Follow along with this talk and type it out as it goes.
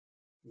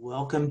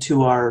Welcome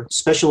to our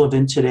special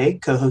event today,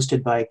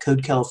 co-hosted by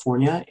Code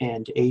California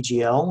and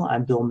AGL.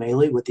 I'm Bill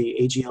Maile with the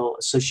AGL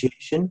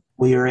Association.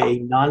 We are a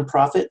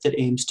nonprofit that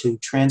aims to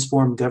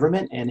transform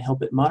government and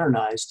help it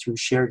modernize through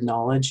shared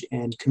knowledge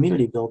and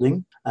community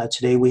building.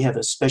 Today we have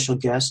a special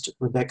guest,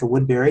 Rebecca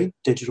Woodbury,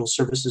 Digital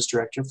Services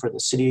Director for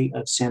the City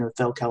of San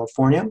Rafael,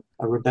 California.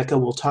 Rebecca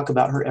will talk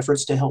about her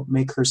efforts to help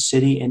make her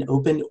city an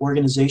open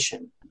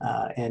organization.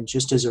 And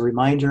just as a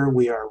reminder,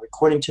 we are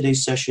recording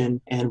today's session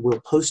and we'll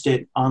post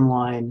it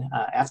online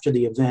after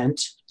the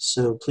event.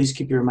 So please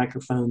keep your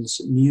microphones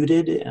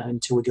muted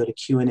until we go to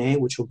Q&A,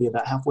 which will be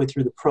about halfway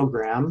through the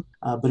program.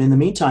 But in the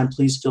meantime,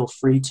 please feel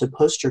free to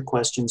post your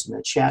questions in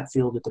the chat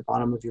field at the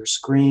bottom of your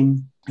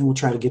screen, and we'll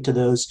try to get to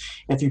those.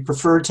 If you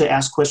prefer to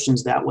ask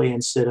questions that way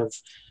instead of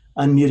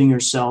unmuting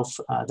yourself,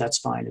 that's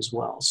fine as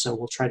well. So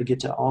we'll try to get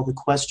to all the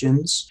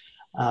questions.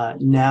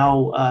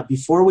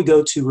 Before we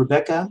go to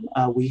Rebecca,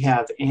 we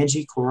have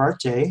Angie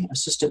Quirarte,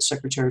 Assistant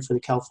Secretary for the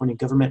California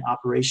Government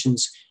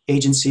Operations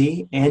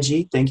Agency.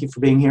 Angie, thank you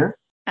for being here.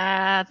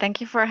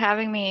 Thank you for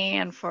having me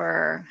and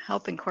for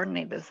helping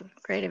coordinate this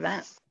great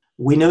event.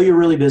 We know you're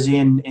really busy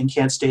and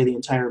can't stay the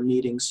entire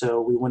meeting, so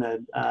we want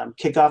to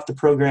kick off the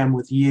program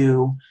with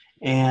you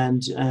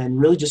and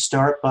really just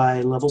start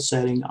by level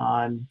setting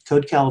on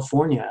Code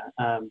California.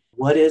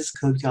 What is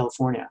Code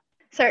California?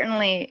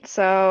 Certainly.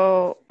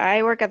 So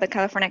I work at the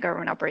California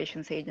Government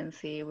Operations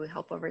Agency. We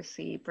help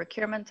oversee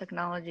procurement,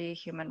 technology,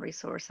 human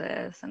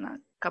resources, and a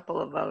couple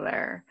of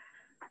other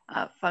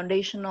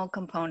foundational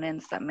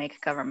components that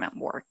make government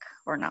work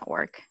or not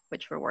work,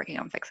 which we're working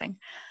on fixing.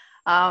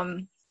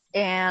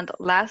 And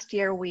last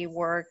year we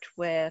worked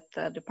with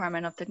the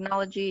Department of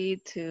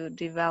Technology to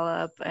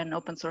develop an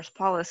open source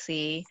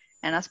policy.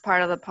 And as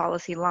part of the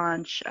policy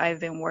launch, I've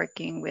been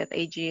working with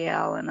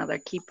AGL and other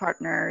key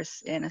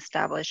partners in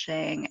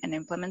establishing an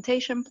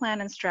implementation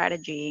plan and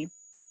strategy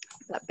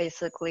that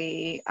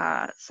basically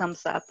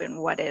sums up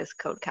in what is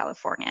Code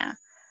California.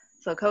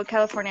 So Code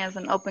California is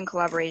an open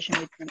collaboration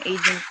between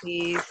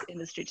agencies,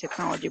 industry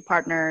technology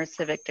partners,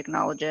 civic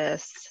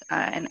technologists,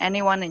 and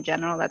anyone in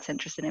general that's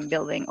interested in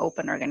building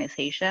open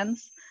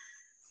organizations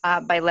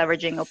by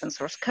leveraging open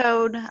source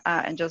code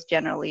and just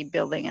generally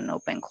building an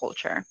open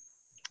culture.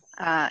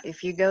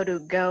 If you go to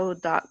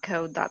go.code.ca.gov,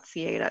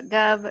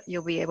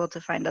 you'll be able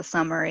to find a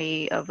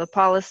summary of the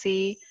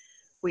policy.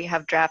 We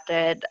have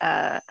drafted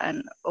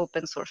an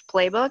open source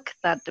playbook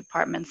that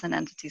departments and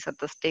entities at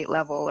the state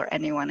level or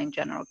anyone in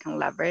general can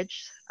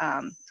leverage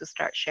to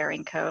start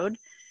sharing code.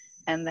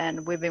 And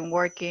then we've been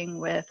working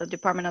with the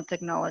Department of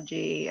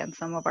Technology and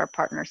some of our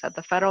partners at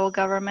the federal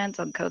government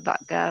on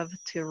code.gov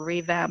to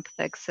revamp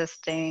the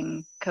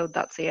existing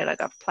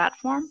code.ca.gov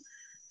platform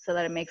so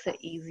that it makes it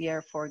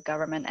easier for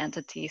government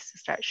entities to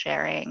start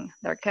sharing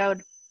their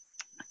code.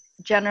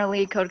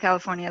 Generally, Code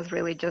California is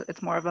really just,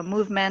 it's more of a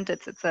movement.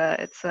 It's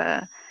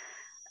a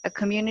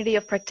community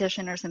of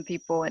practitioners and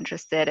people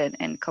interested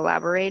in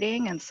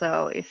collaborating. And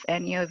so if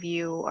any of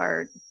you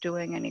are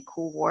doing any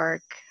cool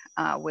work,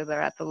 whether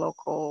at the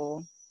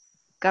local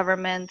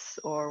governments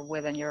or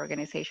within your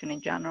organization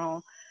in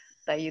general,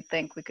 that you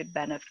think we could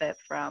benefit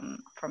from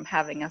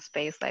having a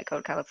space like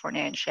Code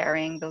California and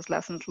sharing those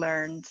lessons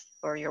learned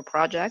for your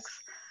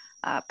projects,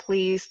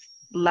 please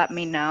let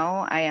me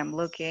know. I am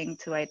looking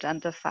to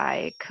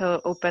identify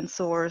open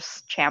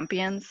source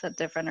champions at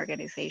different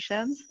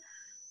organizations.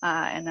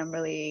 And I'm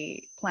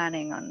really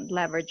planning on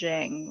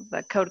leveraging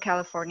the Code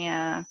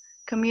California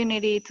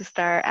community to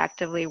start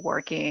actively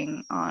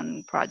working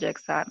on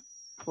projects that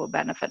will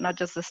benefit not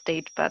just the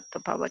state, but the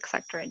public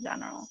sector in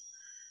general.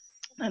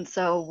 And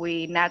so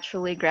we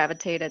naturally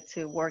gravitated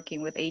to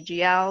working with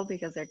AGL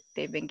because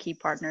they've been key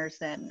partners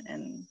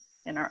in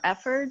our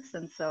efforts.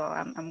 And so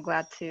I'm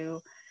glad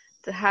to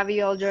have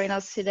you all join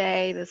us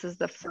today. This is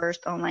the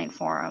first online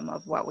forum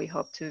of what we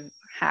hope to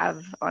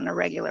have on a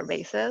regular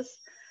basis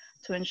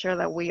to ensure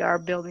that we are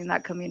building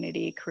that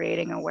community,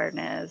 creating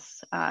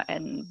awareness,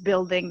 and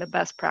building the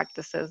best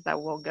practices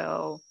that will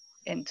go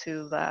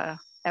into the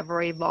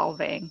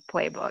ever-evolving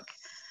playbook.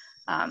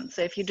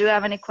 So if you do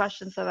have any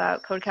questions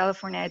about Code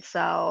California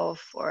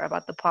itself or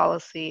about the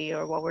policy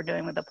or what we're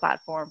doing with the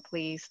platform,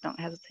 please don't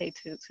hesitate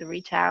to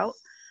reach out.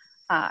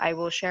 I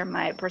will share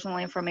my personal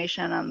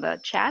information on the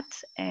chat,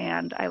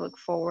 and I look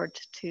forward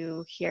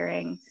to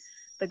hearing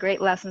the great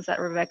lessons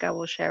that Rebecca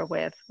will share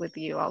with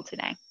you all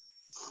today.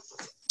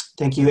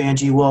 Thank you,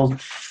 Angie. Well,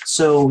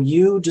 so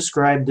you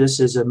described this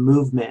as a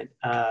movement.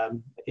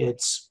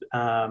 It's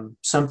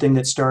something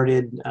that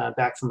started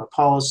back from a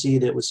policy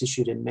that was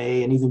issued in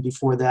May, and even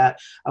before that.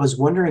 I was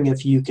wondering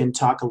if you can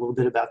talk a little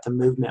bit about the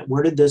movement.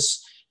 Where did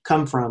this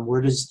come from?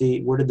 Where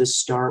did this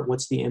start?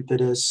 What's the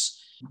impetus?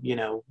 You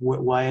know,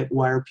 why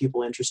are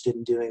people interested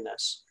in doing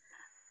this?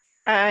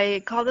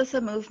 I call this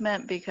a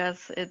movement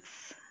because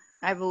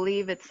I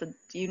believe it's a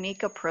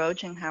unique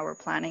approach in how we're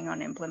planning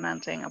on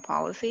implementing a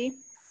policy.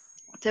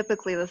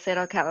 Typically, the state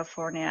of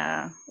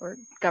California or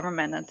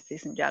government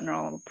entities in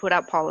general put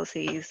out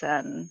policies,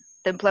 and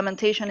the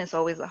implementation is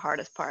always the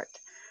hardest part.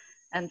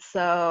 And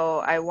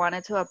so I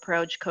wanted to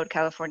approach Code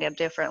California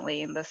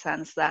differently in the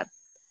sense that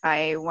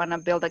I want to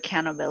build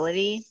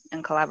accountability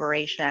and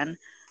collaboration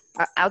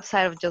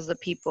outside of just the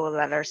people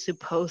that are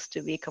supposed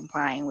to be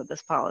complying with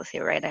this policy,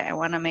 right? I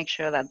want to make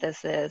sure that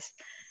this is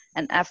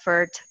an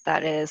effort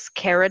that is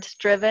carrot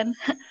driven,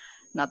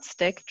 not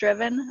stick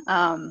driven.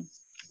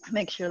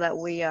 Make sure that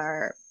we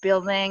are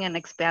building and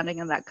expanding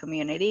in that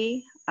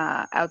community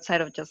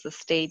outside of just the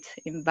state,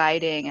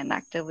 inviting and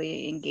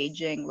actively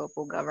engaging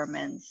local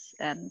governments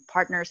and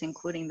partners,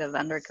 including the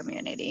vendor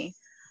community,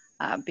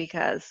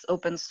 because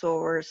open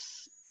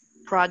source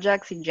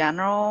projects in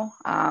general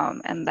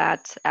and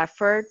that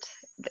effort,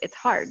 it's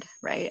hard,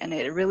 right? And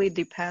it really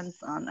depends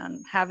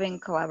on having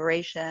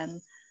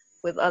collaboration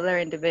with other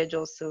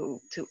individuals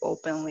to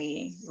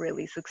openly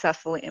really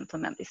successfully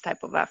implement these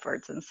type of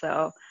efforts. And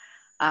so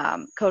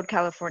Code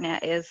California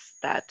is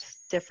that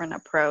different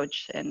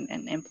approach in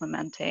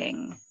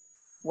implementing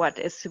what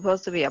is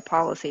supposed to be a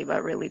policy,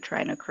 but really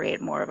trying to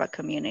create more of a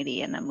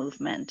community and a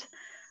movement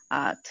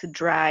to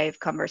drive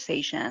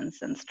conversations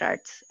and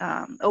start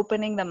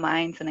opening the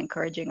minds and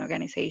encouraging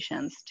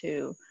organizations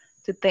to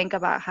think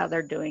about how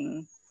they're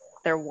doing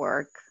their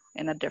work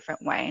in a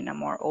different way, in a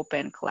more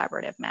open,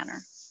 collaborative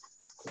manner.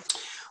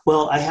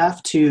 Well, I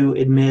have to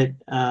admit,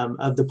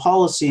 of the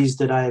policies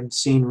that I've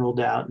seen rolled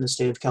out in the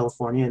state of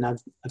California, and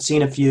I've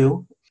seen a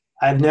few,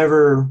 I've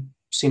never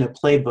seen a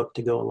playbook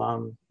to go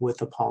along with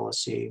the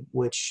policy,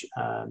 which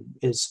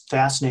is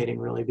fascinating,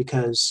 really,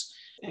 because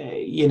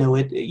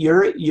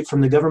you're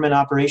from the government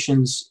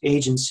operations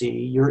agency,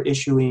 you're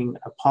issuing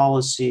a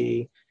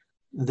policy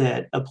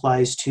that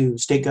applies to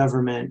state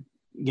government,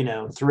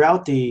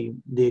 throughout the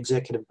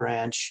executive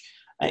branch,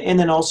 and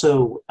then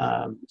also,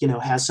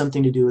 has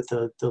something to do with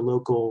the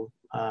local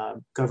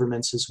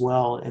governments as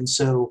well. And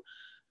so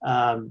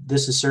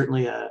this is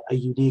certainly a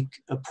unique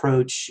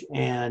approach.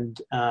 And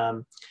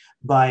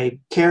by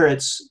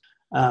carrots,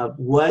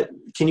 what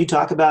can you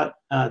talk about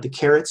the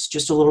carrots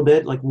just a little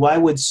bit? Like, why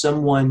would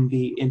someone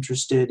be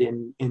interested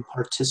in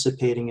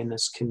participating in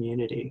this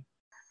community?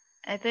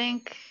 I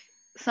think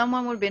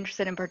someone would be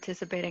interested in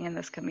participating in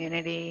this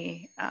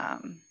community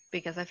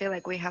because I feel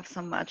like we have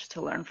so much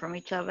to learn from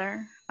each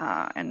other.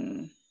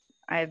 And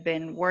I've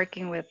been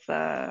working with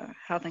the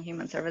Health and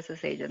Human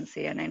Services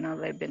Agency, and I know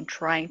they've been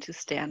trying to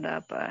stand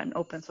up an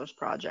open source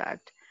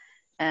project.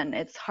 And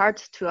it's hard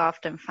to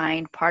often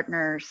find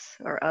partners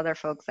or other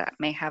folks that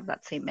may have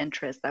that same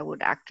interest that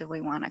would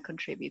actively want to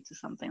contribute to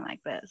something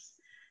like this.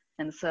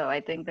 And so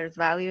I think there's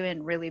value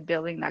in really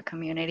building that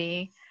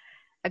community,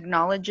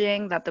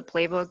 acknowledging that the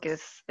playbook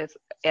is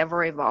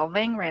ever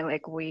evolving, right?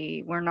 Like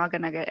we're not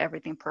gonna get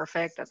everything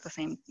perfect at the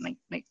same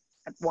like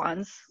at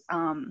once.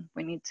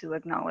 We need to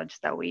acknowledge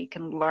that we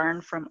can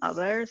learn from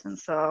others, and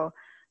so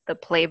the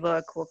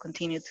playbook will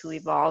continue to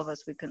evolve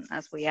as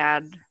we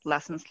add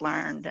lessons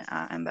learned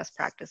and best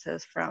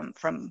practices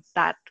from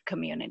that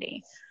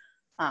community.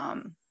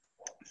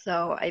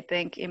 So I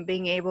think in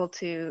being able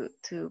to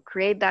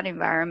create that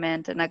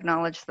environment and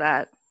acknowledge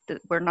that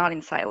we're not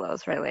in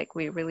silos, right? Like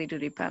we really do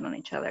depend on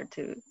each other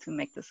to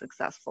make this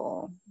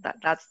successful.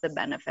 That's the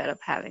benefit of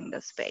having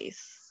this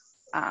space,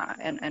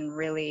 and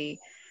really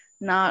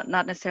not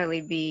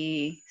necessarily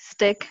be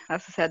stick,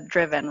 as I said,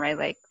 driven, right?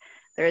 Like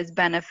there is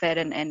benefit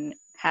in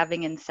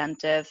having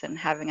incentives and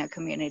having a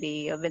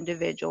community of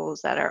individuals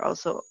that are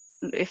also,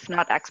 if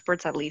not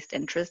experts, at least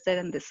interested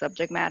in this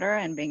subject matter,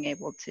 and being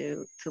able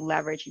to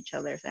leverage each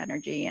other's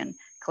energy and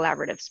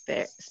collaborative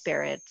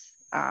spirit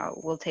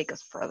will take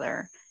us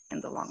further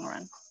in the long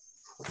run.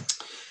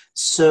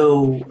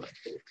 So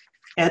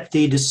at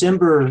the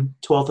December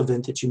 12th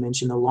event that you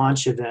mentioned, the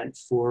launch event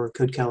for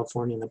Code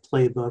California and the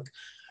Playbook,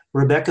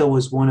 Rebecca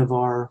was one of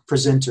our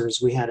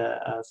presenters. We had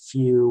a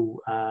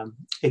few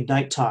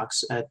Ignite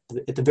talks at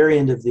the very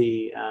end of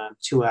the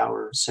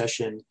 2-hour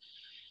session.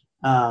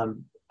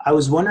 I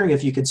was wondering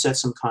if you could set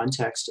some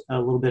context a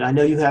little bit. I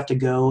know you have to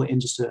go in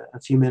just a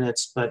few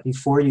minutes, but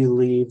before you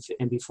leave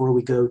and before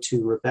we go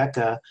to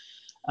Rebecca,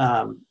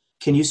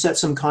 can you set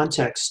some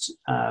context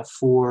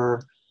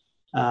for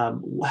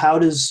how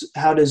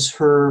does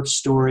her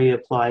story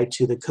apply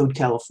to the Code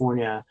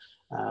California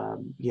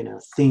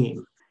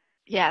theme?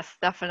 Yes,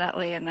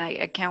 definitely. And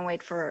I can't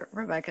wait for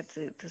Rebecca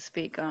to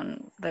speak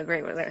on the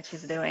great work that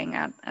she's doing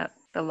at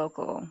the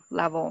local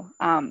level.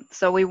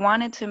 So we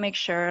wanted to make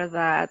sure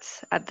that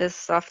at this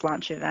soft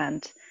launch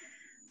event,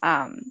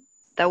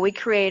 that we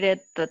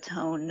created the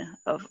tone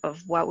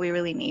of what we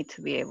really need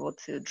to be able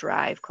to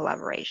drive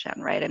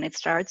collaboration, right? And it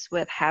starts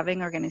with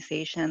having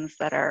organizations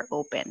that are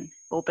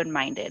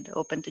open-minded,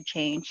 open to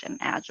change, and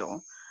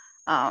agile.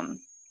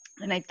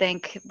 And I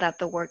think that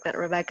the work that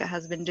Rebecca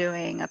has been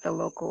doing at the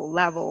local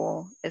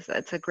level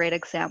it's a great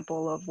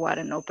example of what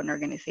an open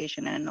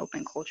organization and an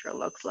open culture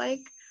looks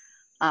like.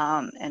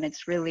 And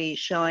it's really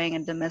showing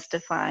and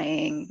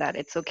demystifying that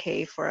it's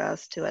okay for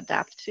us to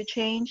adapt to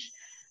change,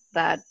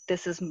 that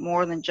this is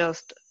more than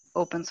just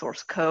open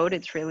source code.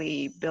 It's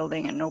really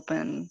building an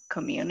open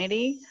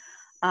community,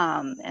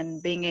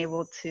 and being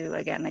able to,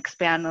 again,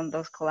 expand on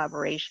those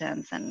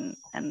collaborations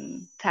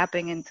and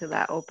tapping into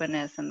that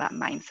openness and that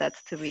mindset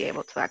to be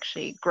able to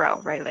actually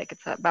grow, right? Like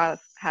it's about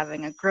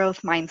having a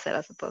growth mindset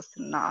as opposed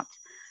to not.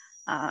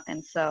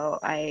 And so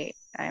I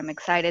am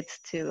excited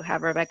to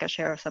have Rebecca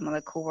share some of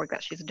the cool work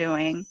that she's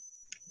doing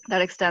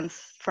that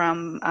extends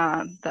from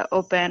the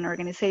open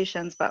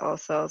organizations, but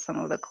also some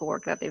of the cool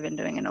work that they've been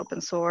doing in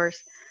open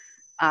source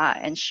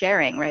and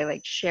sharing, right?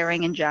 Like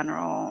sharing in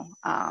general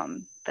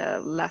the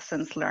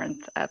lessons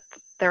learned at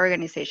their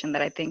organization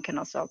that I think can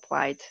also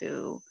apply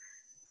to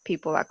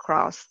people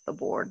across the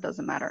board.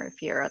 Doesn't matter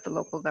if you're at the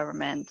local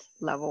government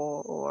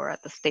level or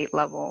at the state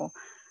level.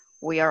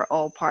 We are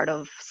all part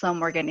of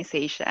some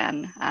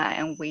organization,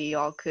 and we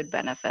all could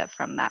benefit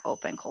from that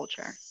open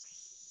culture.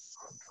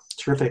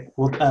 Terrific.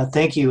 Well,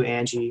 thank you,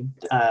 Angie.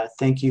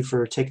 Thank you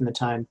for taking the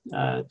time.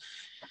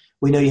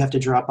 We know you have to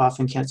drop off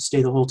and can't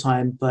stay the whole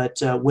time, but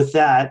with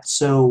that,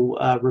 so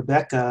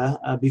Rebecca,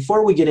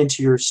 before we get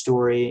into your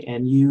story,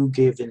 and you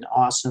gave an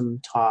awesome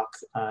talk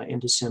in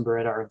December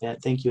at our event.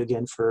 Thank you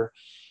again for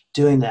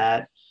doing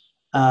that.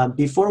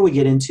 Before we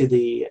get into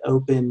the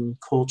open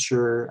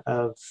culture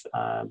of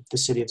the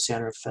city of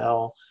San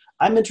Rafael,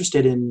 I'm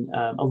interested in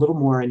a little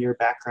more in your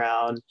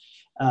background.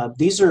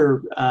 These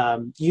are,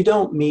 you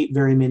don't meet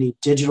very many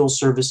digital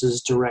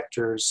services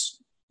directors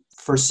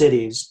for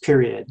cities,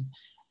 period.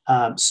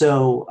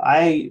 So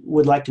I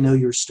would like to know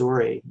your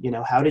story. You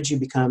know, how did you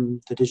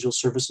become the digital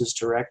services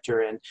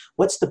director, and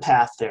what's the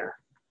path there?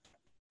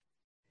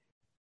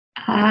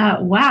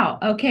 Wow.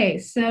 Okay.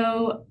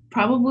 So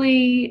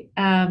probably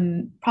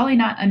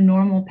not a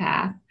normal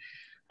path.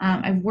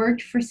 I've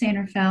worked for San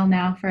Rafael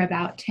now for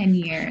about 10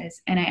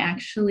 years, and I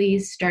actually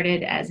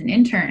started as an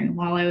intern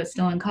while I was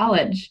still in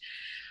college.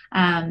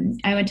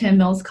 I went to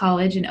Mills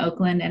College in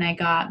Oakland, and I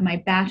got my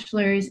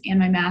bachelor's and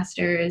my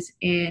master's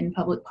in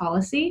public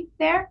policy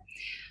there.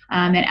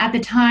 And at the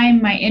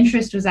time, my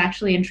interest was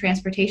actually in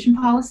transportation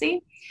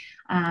policy.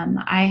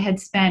 I had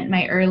spent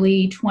my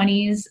early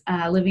 20s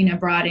living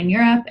abroad in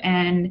Europe,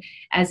 and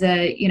as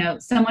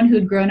someone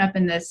who'd grown up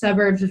in the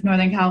suburbs of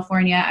Northern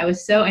California, I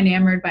was so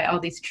enamored by all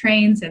these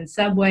trains and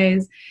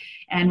subways.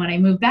 And when I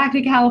moved back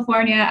to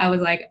California, I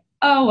was like,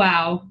 oh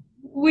wow,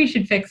 we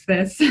should fix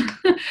this.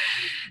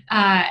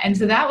 And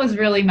so that was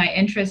really my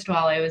interest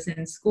while I was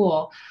in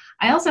school.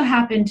 I also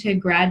happened to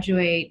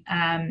graduate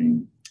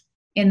in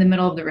the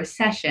middle of the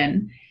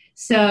recession.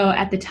 So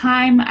at the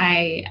time,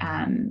 I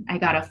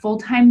got a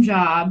full-time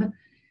job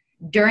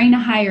during a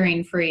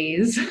hiring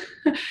freeze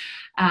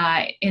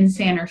in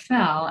San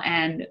Rafael,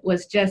 and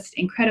was just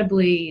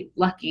incredibly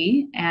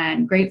lucky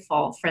and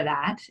grateful for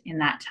that in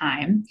that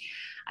time.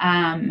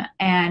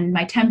 And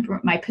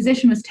my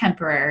position was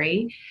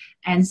temporary.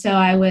 And so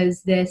I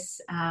was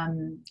this,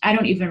 I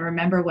don't even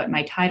remember what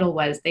my title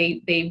was.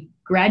 They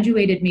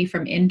graduated me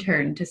from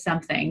intern to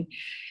something,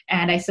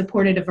 and I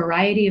supported a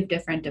variety of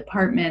different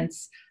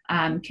departments,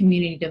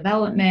 community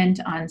development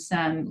on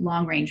some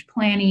long-range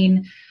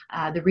planning,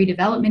 the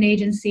redevelopment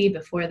agency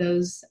before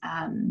those,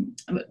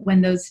 when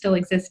those still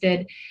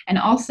existed. And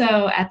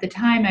also at the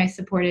time I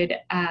supported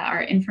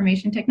our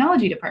information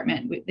technology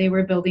department. They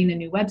were building a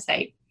new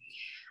website.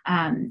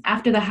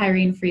 After the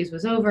hiring freeze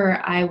was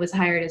over, I was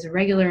hired as a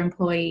regular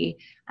employee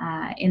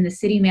in the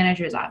city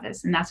manager's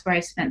office, and that's where I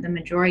spent the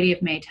majority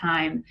of my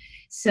time.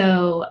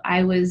 So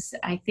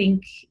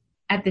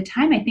at the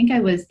time, I think I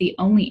was the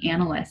only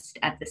analyst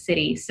at the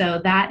city. So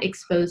that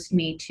exposed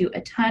me to a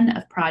ton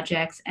of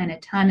projects and a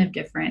ton of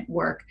different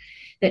work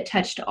that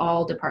touched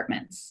all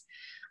departments.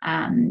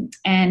 And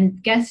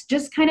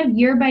just kind of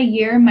year by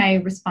year, my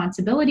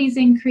responsibilities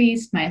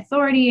increased, my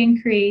authority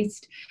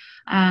increased,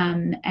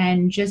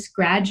 and just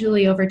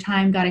gradually over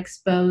time got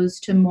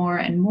exposed to more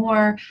and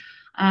more.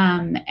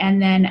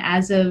 And then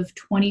as of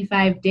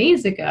 25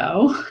 days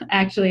ago,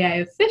 actually, I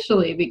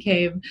officially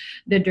became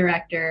the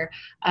director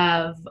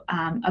of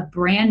a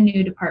brand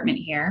new department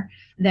here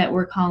that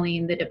we're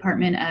calling the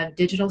Department of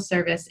Digital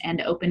Service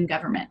and Open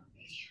Government.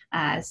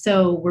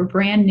 So we're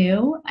brand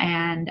new,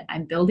 and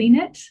I'm building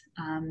it,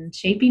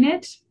 shaping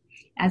it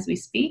as we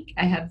speak.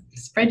 I have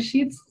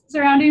spreadsheets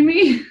surrounding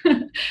me.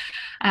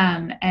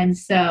 And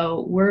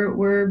so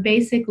we're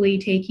basically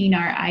taking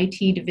our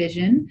IT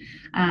division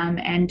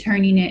and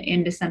turning it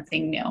into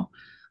something new.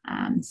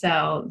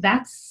 So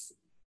that's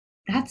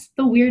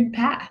the weird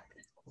path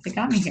that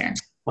got me here.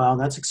 Wow,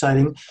 that's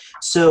exciting.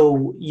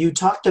 So you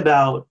talked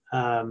about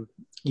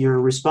your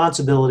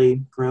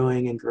responsibility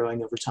growing and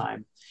growing over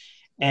time.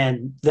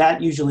 And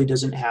that usually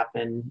doesn't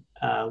happen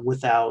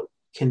without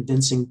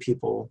convincing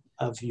people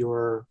of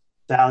your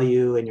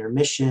value and your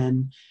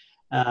mission.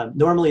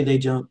 Normally, they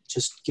don't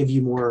just give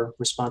you more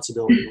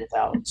responsibility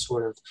without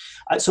sort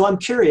of. So I'm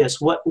curious,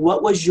 what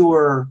was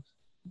your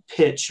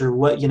pitch, or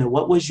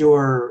what was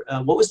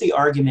the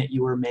argument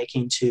you were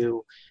making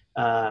to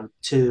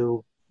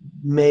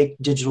make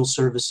digital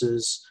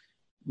services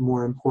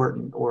more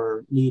important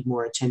or need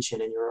more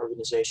attention in your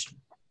organization?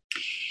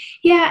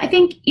 Yeah, I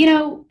think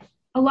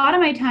a lot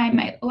of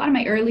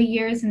my early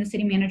years in the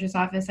city manager's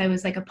office, I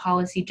was like a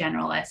policy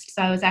generalist.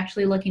 So I was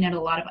actually looking at a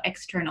lot of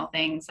external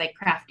things like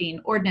crafting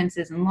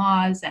ordinances and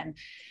laws. And,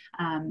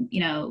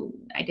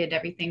 I did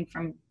everything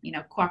from,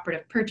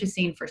 cooperative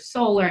purchasing for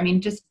solar. I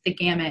mean, just the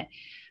gamut.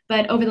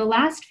 But over the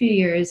last few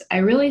years, I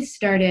really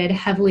started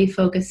heavily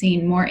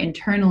focusing more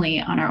internally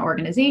on our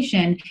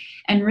organization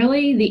and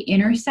really the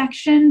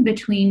intersection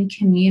between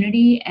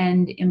community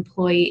and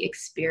employee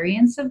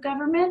experience of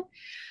government.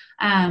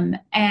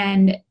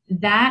 And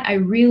that I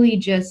really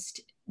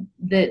just,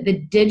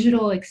 the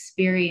digital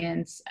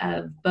experience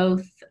of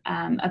both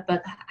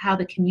how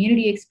the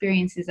community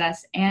experiences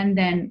us and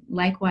then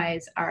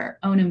likewise our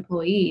own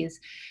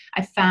employees,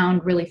 I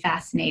found really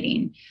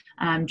fascinating.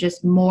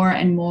 Just more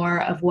and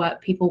more of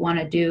what people want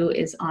to do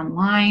is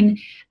online,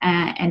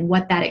 and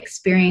what that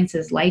experience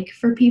is like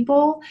for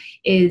people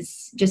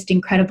is just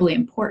incredibly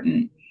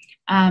important.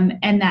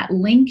 And that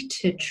link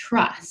to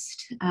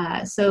trust,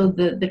 so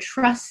the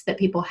trust that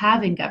people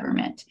have in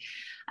government,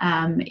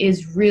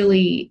 is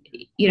really,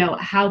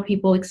 how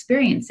people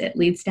experience it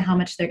leads to how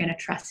much they're going to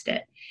trust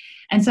it.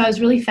 And so I was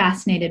really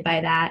fascinated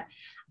by that.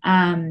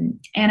 And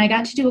I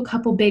got to do a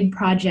couple big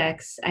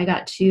projects. I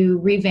got to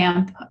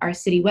revamp our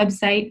city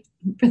website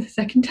for the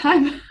second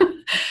time,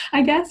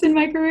 I guess, in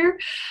my career.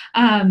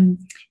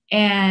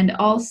 And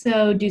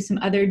also do some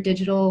other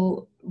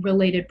digital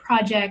related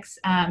projects,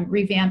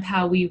 revamp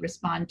how we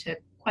respond to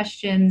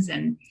questions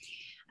and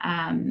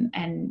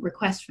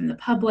requests from the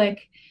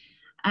public.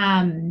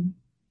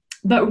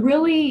 But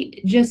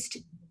really just,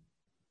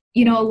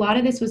 a lot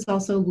of this was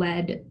also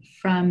led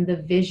from the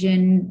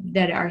vision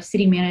that our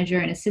city manager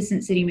and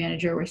assistant city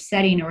manager were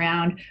setting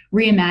around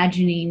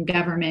reimagining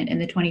government in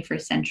the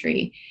 21st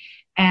century.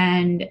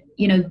 And,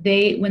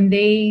 when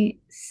they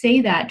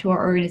say that to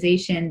our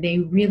organization, they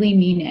really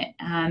mean it.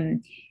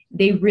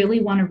 They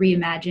really want to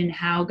reimagine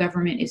how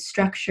government is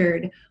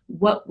structured,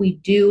 what we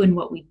do and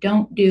what we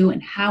don't do,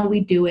 and how we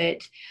do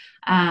it.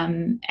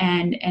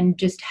 And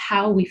just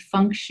how we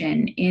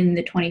function in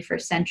the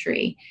 21st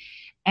century.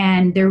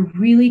 And they're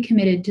really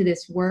committed to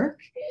this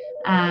work.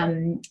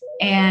 And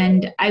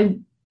I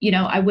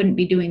wouldn't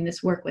be doing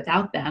this work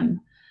without them.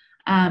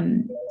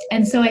 And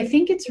so I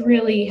think it's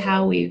really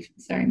how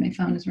sorry, my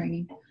phone is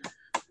ringing.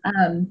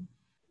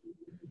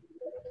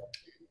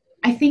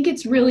 I think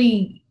it's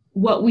really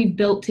what we've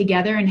built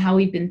together and how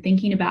we've been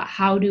thinking about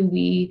how do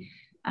we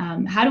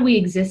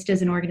exist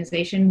as an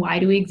organization? Why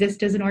do we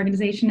exist as an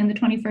organization in the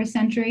 21st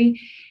century?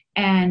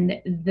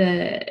 And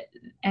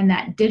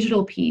that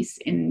digital piece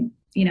in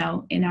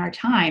our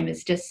time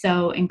is just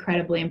so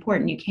incredibly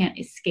important. You can't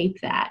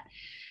escape that.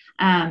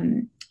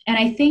 And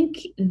I think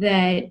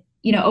that,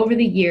 over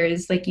the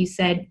years, like you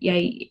said,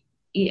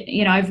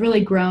 I've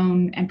really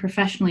grown and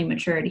professionally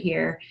matured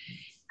here.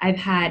 I've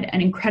had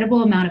an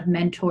incredible amount of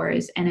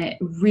mentors and a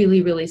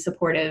really, really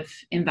supportive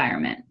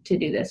environment to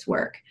do this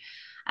work.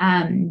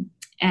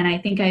 And I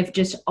think I've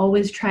just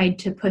always tried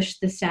to push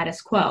the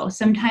status quo.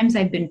 Sometimes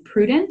I've been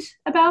prudent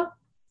about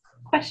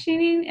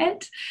questioning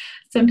it,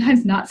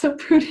 sometimes not so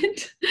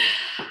prudent.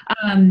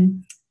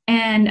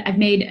 And I've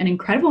made an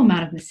incredible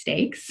amount of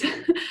mistakes,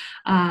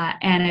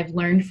 and I've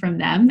learned from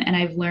them, and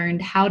I've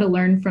learned how to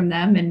learn from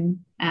them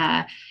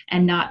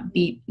and not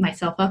beat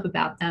myself up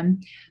about them.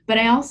 But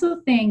I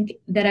also think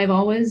that I've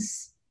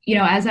always,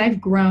 as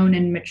I've grown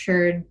and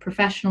matured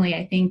professionally,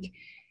 I think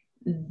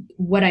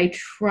who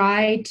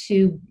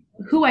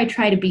I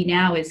try to be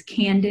now is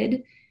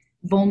candid,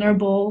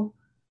 vulnerable,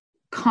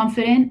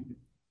 confident,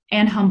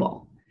 and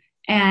humble.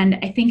 And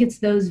I think it's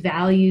those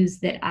values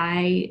that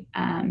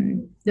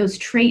those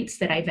traits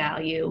that I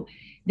value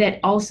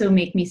that also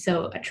make me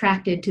so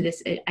attracted to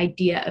this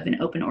idea of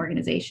an open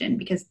organization,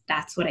 because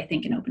that's what I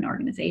think an open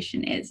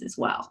organization is as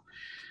well.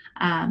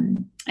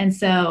 And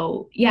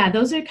so,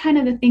 those are kind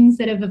of the things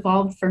that have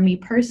evolved for me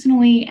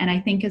personally. And I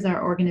think as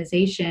our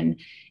organization,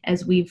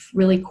 as we've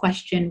really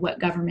questioned what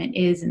government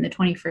is in the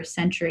 21st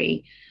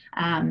century,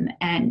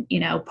 and,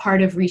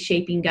 part of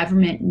reshaping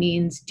government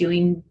means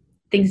doing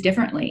things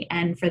differently.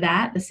 And for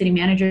that, the city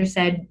manager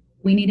said,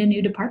 we need a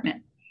new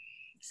department.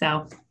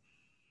 So,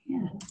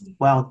 yeah.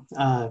 Wow,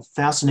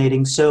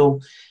 fascinating. So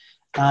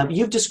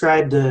you've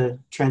described the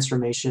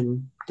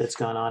transformation that's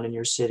gone on in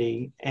your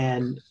city,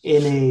 and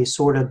in a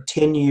sort of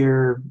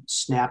 10-year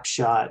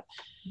snapshot,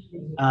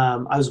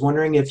 I was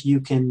wondering if you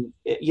can,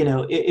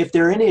 if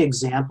there are any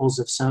examples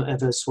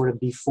of a sort of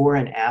before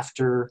and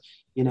after,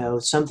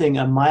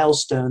 a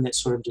milestone that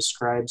sort of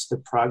describes the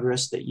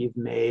progress that you've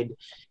made.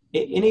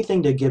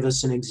 Anything to give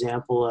us an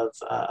example of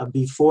a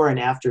before and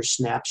after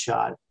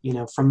snapshot,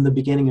 from the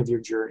beginning of your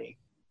journey?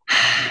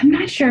 I'm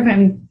not sure if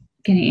I'm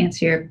going to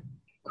answer your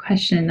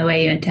question the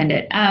way you intend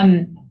it.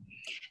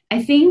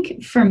 I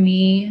think for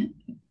me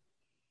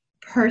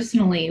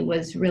personally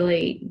was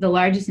really the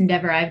largest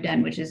endeavor I've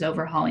done, which is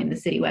overhauling the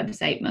city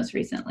website most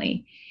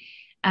recently.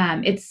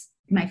 It's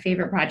my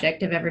favorite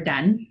project I've ever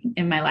done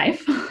in my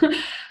life.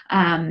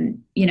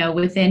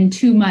 Within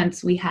 2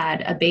 months, we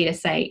had a beta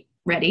site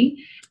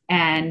ready.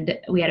 And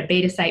we had a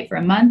beta site for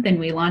a month, and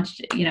we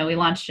launched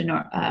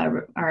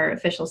our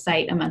official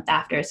site a month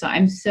after. So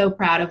I'm so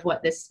proud of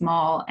what this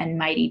small and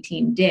mighty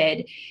team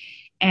did.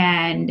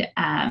 And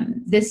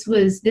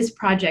this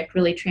project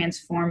really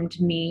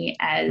transformed me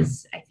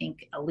as, I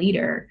think, a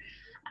leader.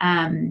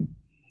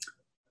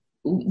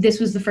 This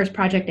was the first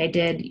project I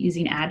did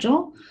using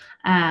Agile.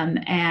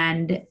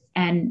 and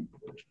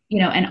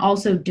and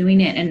also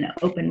doing it in an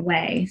open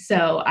way.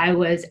 So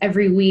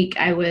every week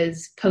I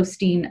was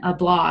posting a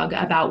blog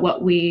about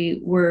what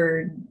we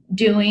were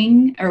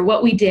doing or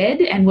what we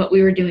did and what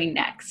we were doing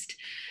next.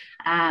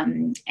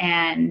 And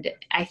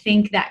I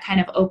think that kind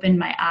of opened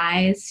my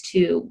eyes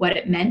to what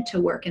it meant to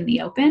work in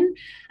the open,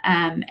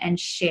 and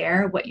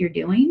share what you're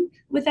doing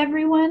with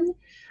everyone.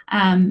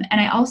 And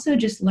I also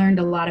just learned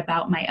a lot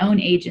about my own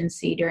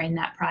agency during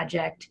that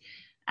project,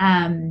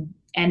 and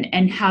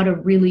how to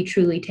really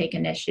truly take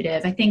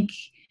initiative. I think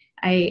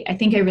I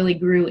really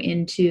grew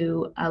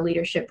into a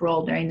leadership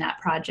role during that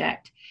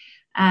project.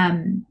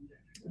 And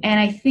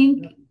I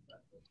think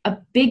a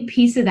big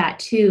piece of that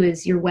too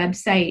is your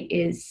website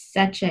is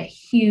such a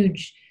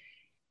huge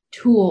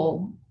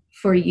tool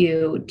for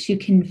you to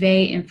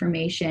convey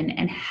information,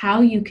 and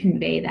how you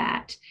convey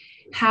that,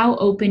 how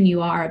open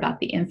you are about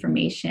the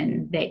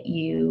information that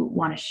you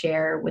want to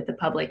share with the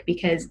public,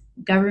 because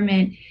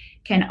government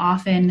can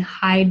often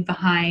hide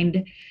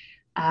behind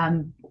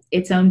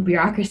its own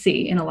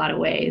bureaucracy in a lot of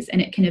ways,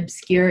 and it can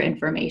obscure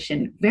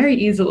information very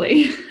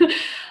easily,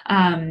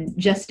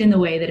 just in the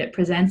way that it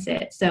presents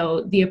it.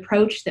 So the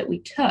approach that we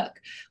took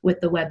with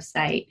the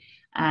website,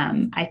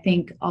 I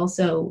think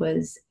also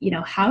was,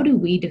 how do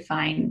we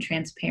define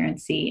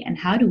transparency, and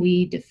how do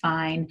we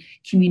define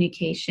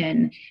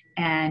communication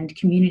and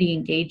community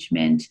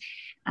engagement?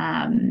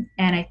 And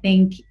I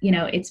think,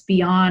 it's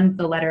beyond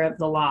the letter of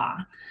the law.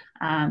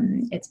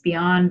 It's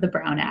beyond the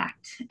Brown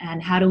Act.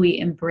 And how do we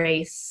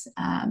embrace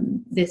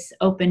this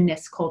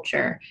openness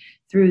culture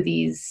through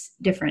these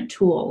different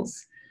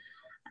tools?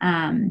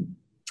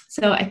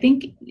 So I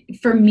think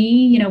for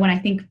me, when I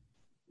think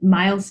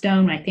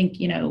milestone, when I think,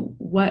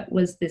 what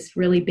was this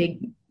really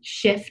big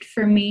shift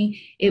for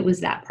me, it was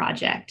that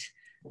project,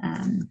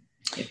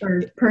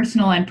 for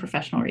personal and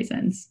professional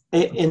reasons.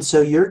 And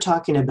so you're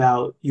talking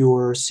about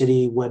your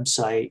city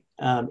website.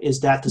 Is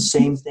that the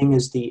same thing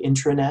as the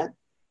intranet?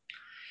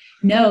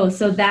 No,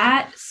 so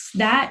that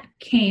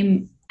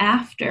came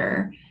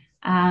after,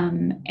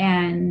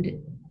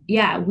 and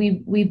yeah,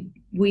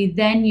 we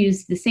then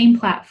used the same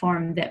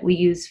platform that we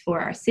use for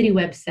our city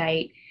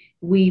website.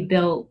 We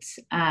built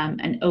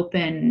we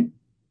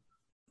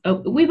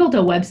built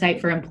a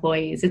website for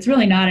employees. It's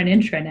really not an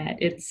intranet.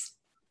 It's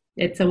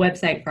a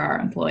website for our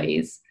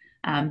employees.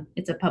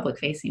 It's a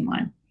public-facing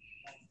one.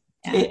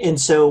 Yeah.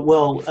 And so,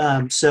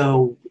 at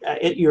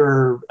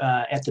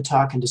the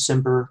talk in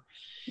December,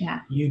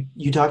 yeah,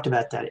 you talked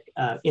about that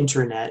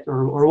intranet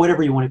or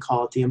whatever you want to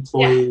call it, the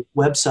employee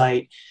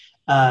website,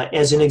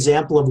 as an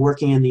example of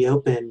working in the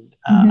open.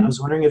 I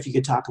was wondering if you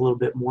could talk a little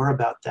bit more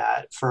about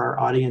that for our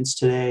audience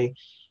today.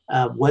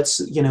 What's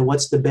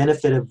the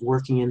benefit of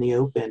working in the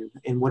open,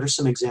 and what are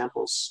some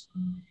examples?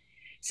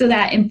 So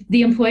that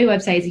the employee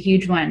website is a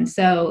huge one.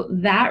 So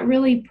that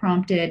really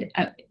prompted,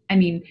 I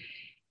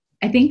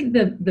think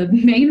the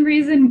main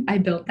reason I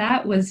built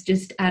that was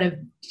just out of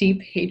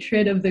deep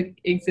hatred of the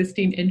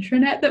existing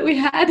intranet that we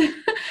had.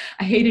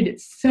 I hated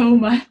it so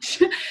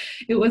much.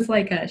 It was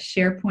like a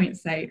SharePoint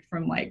site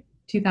from like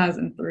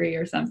 2003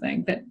 or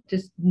something that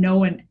just no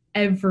one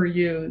ever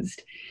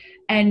used.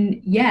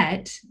 And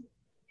yet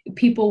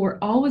employees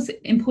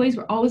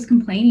were always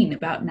complaining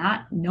about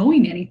not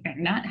knowing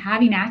anything, not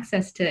having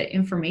access to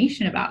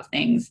information about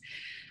things.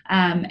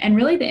 And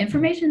really the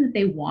information that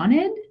they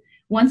wanted,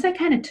 once I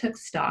kind of took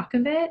stock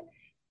of it,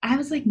 I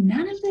was like,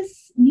 none of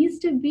this needs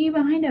to be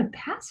behind a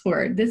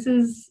password. This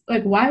is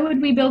like, why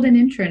would we build an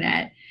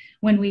intranet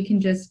when we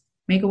can just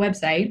make a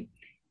website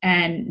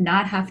and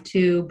not have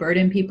to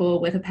burden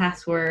people with a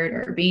password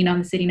or being on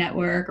the city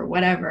network or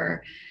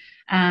whatever?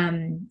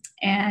 And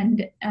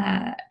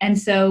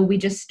so we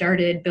just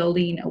started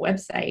building a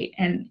website,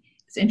 and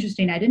it's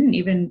interesting. I don't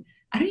even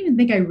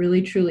think I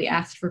really truly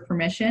asked for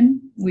permission.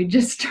 We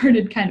just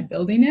started kind of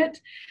building it.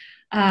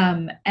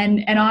 And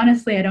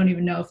honestly, I don't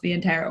even know if the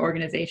entire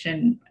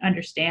organization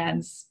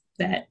understands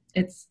that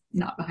it's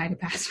not behind a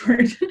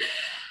password.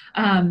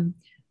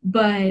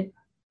 But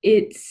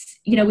it's,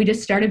 we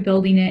just started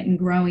building it and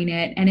growing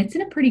it, and it's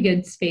in a pretty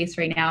good space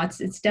right now.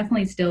 It's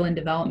definitely still in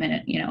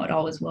development. It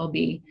always will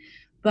be.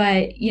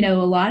 But, a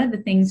lot of the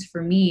things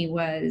for me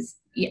was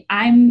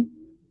I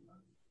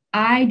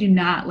do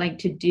not like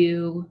to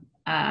do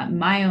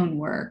my own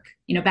work.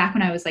 Back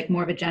when I was like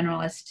more of a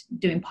generalist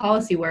doing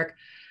policy work,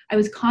 I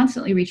was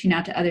constantly reaching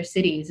out to other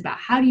cities about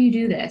how do you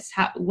do this?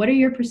 What are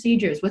your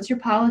procedures? What's your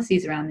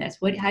policies around this?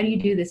 How do you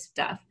do this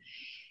stuff?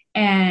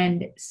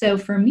 And so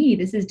for me,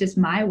 this is just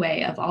my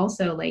way of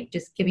also like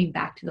just giving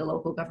back to the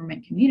local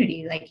government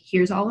community. Like,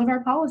 here's all of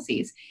our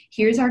policies.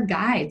 Here's our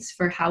guides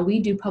for how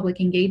we do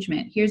public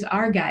engagement. Here's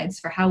our guides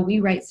for how we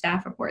write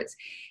staff reports.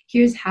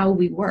 Here's how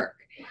we work.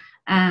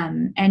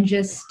 And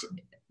just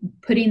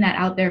putting that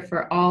out there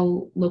for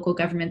all local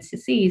governments to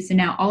see. So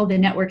now all the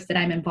networks that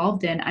I'm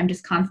involved in, I'm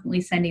just constantly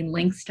sending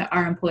links to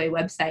our employee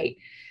website,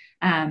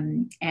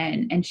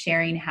 and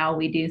sharing how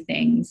we do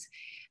things.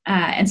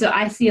 And so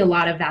I see a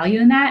lot of value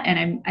in that,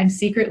 and I'm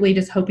secretly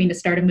just hoping to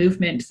start a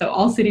movement so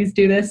all cities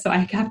do this, so I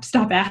have to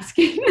stop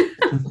asking.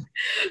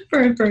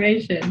 for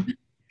information.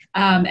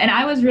 And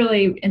I was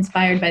really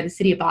inspired by the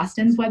City of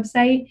Boston's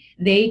website.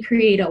 They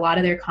create a lot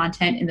of their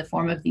content in the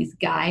form of these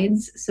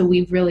guides. So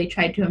we've really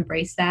tried to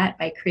embrace that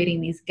by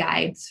creating these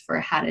guides for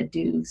how to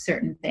do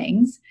certain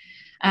things.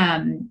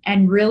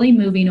 And really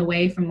moving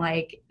away from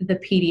like the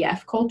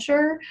PDF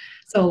culture.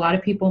 So a lot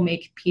of people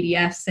make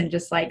PDFs and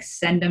just like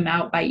send them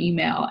out by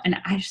email. And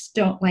I just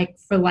don't, like,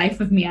 for life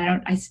of me,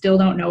 I still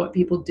don't know what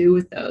people do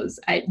with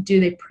those. Do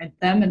they print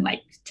them and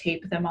like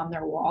tape them on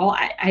their wall?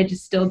 I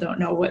just still don't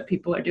know what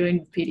people are doing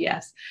with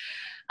PDFs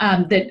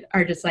that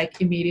are just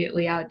like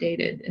immediately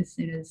outdated as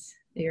soon as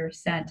they are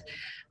sent.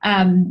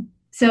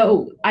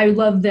 So I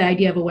love the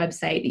idea of a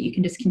website that you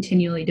can just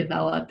continually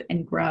develop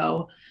and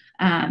grow.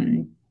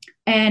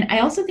 And I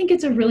also think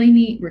it's a really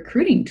neat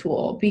recruiting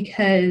tool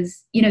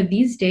because,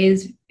 these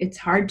days it's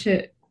hard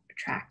to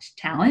attract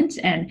talent.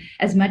 And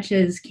as much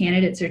as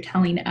candidates are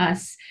telling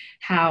us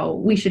how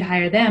we should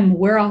hire them,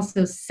 we're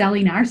also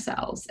selling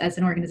ourselves as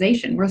an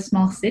organization. We're a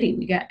small city.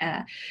 We got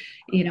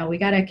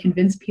to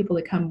convince people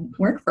to come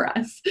work for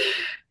us.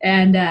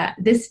 And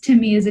this to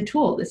me is a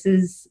tool. This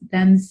is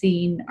them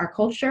seeing our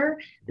culture.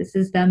 This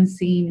is them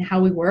seeing how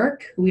we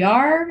work, who we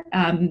are.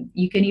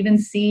 You can even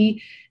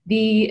see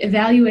the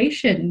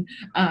evaluation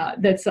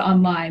that's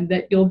online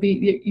that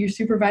your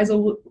supervisor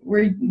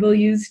will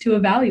use to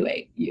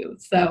evaluate you.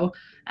 So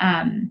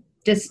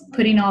just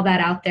putting all that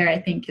out there, I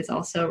think, is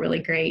also a really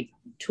great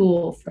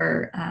tool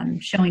for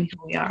showing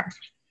who we are.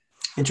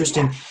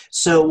 Interesting.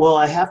 So, well,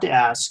 I have to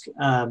ask,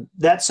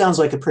 that sounds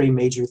like a pretty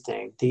major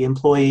thing. The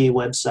employee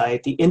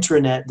website, the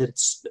intranet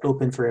that's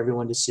open for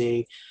everyone to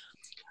see.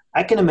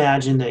 I can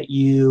imagine that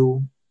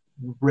you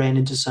ran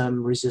into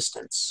some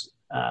resistance.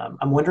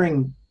 I'm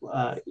wondering,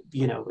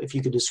 if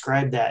you could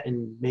describe that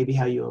and maybe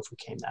how you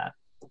overcame that.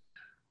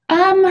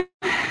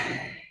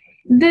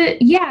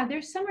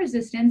 There's some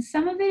resistance.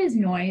 Some of it is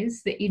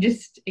noise that you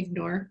just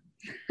ignore,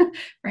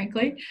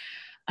 frankly.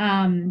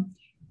 And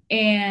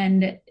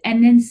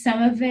then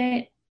some of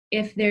it,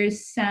 if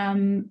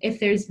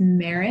there's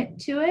merit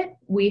to it,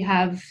 we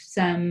have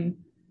some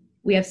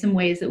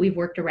ways that we've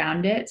worked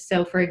around it.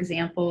 So for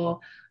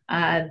example,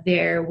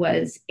 there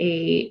was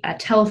a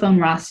telephone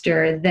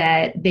roster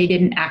that they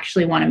didn't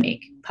actually want to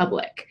make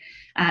public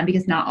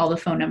because not all the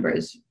phone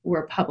numbers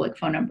were public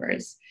phone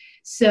numbers.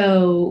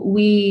 So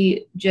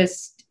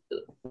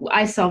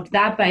I solved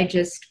that by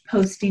just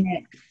posting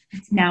it.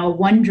 It's now a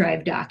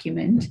OneDrive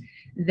document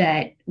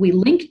that we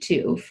link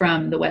to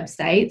from the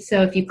website.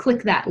 So if you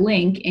click that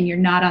link and you're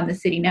not on the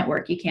city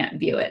network, you can't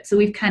view it. So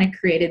we've kind of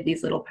created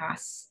these little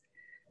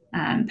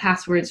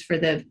passwords for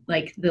the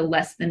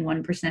less than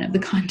 1% of the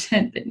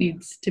content that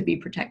needs to be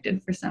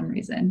protected for some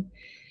reason.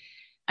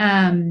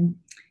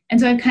 And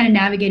so I've kind of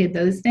navigated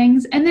those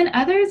things. And then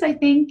others, I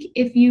think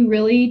if you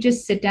really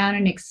just sit down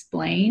and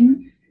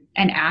explain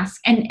and ask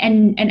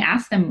and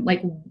ask them,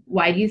 like,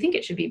 why do you think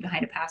it should be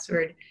behind a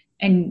password?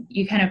 And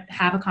you kind of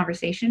have a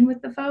conversation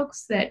with the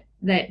folks that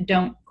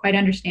don't quite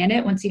understand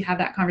it. Once you have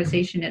that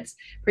conversation, it's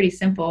pretty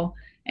simple.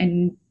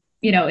 And,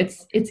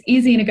 it's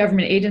easy in a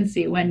government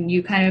agency when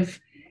you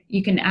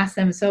can ask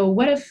them, so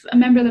what if a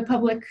member of the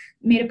public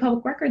made a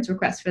public records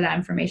request for that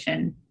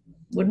information?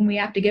 Wouldn't we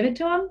have to give it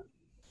to them?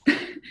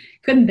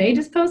 Couldn't they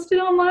just post it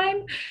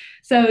online?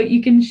 So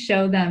you can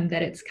show them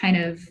that it's kind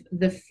of,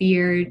 the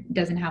fear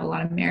doesn't have a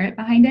lot of merit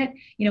behind it.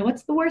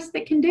 What's the worst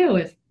that can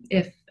do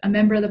if a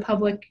member of the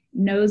public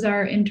knows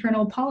our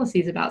internal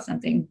policies about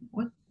something?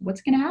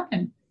 What's going to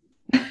happen?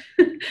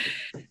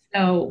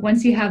 So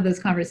once you have those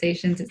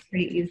conversations, it's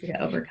pretty easy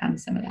to overcome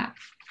some of that.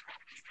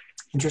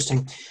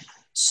 Interesting.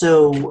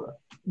 So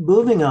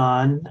moving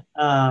on,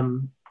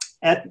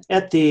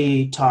 at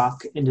the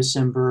talk in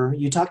December,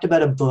 you talked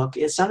about a book.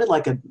 It sounded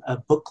like a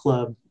book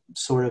club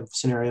sort of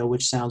scenario,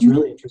 which sounds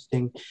really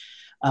interesting.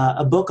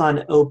 A book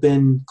on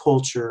open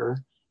culture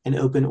and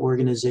open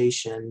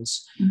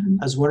organizations.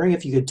 I was wondering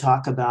if you could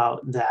talk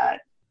about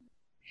that.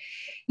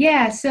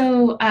 Yeah,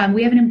 so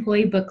we have an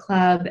employee book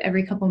club.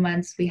 Every couple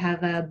months we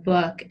have a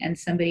book and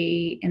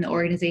somebody in the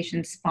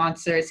organization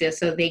sponsors it,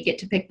 so they get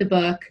to pick the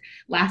book.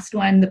 Last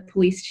one, the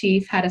police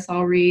chief had us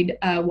all read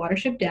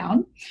Watership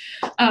Down.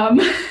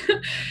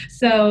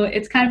 So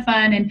it's kind of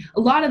fun. And a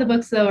lot of the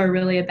books, though, are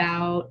really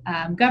about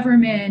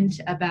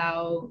government,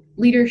 about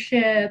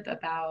leadership,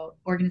 about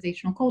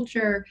organizational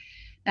culture,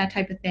 that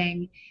type of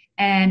thing.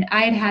 And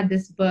I had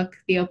this book,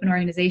 The Open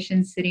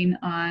Organization, sitting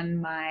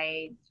on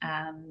my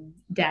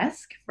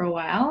desk for a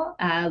while.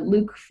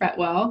 Luke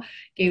Fretwell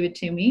gave it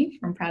to me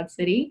from Proud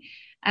City.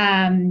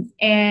 And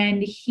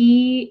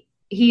he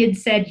had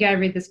said, you gotta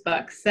read this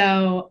book.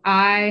 So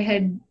I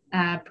had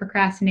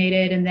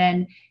procrastinated, and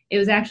then it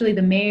was actually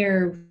the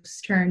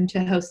mayor's turn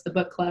to host the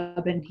book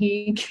club. And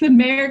the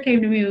mayor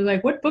came to me and was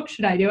like, what book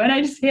should I do? And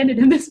I just handed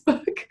him this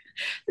book.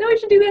 No, we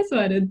should do this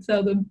one. And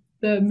so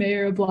the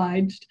mayor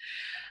obliged.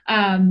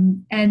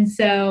 And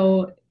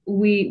so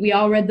we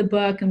all read the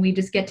book, and we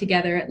just get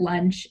together at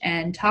lunch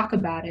and talk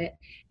about it.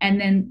 And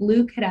then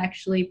Luke had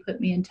actually put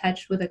me in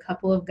touch with a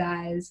couple of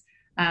guys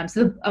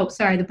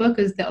The book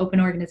is The Open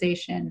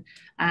Organization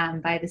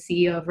by the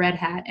CEO of Red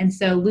Hat. And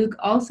so Luke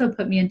also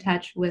put me in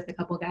touch with a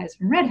couple guys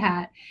from Red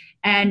Hat,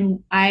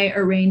 and I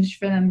arranged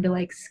for them to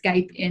like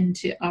Skype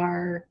into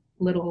our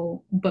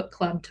little book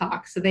club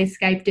talk. So they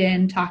Skyped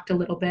in, talked a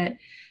little bit,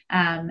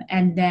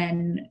 and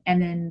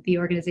then the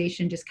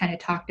organization just kind of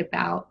talked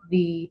about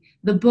the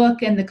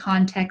book and the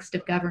context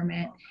of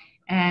government.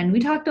 And we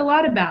talked a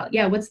lot about,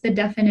 what's the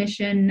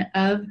definition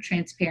of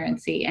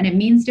transparency? And it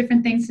means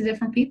different things to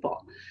different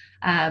people.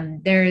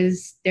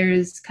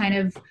 There's kind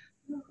of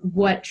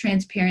what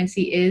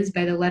transparency is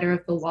by the letter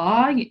of the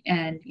law.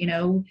 And,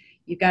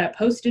 you've got to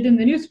post it in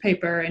the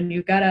newspaper, and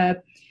you've got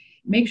to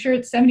make sure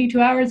it's 72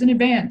 hours in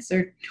advance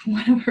or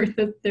whatever.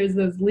 There's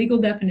those legal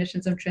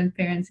definitions of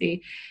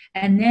transparency.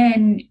 And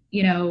then,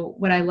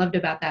 what I loved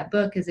about that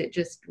book is it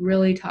just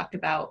really talked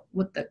about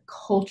what the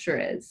culture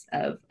is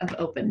of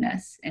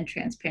openness and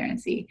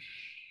transparency.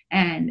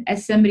 And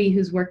as somebody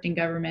who's worked in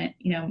government,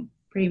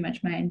 pretty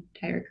much my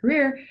entire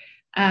career,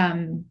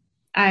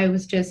 I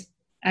was just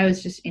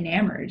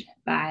enamored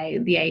by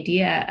the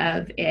idea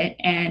of it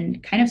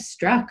and kind of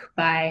struck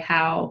by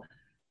how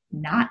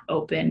not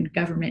open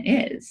government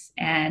is.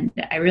 And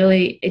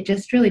it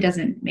just really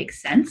doesn't make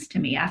sense to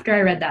me. After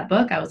I read that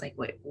book, I was like,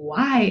 wait,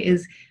 why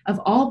is, of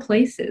all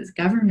places,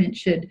 government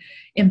should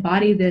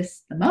embody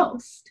this the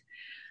most?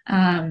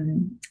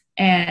 And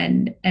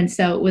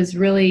so it was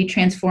really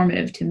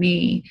transformative to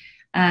me.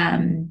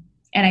 And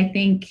I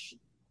think,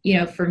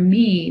 for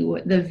me,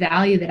 the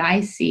value that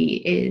I see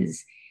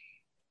is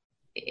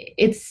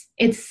it's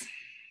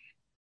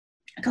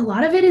like a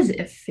lot of it is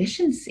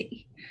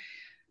efficiency.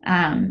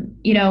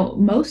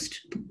 Most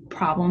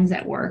problems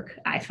at work,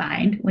 I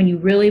find, when you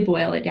really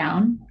boil it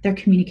down, they're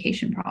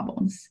communication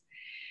problems.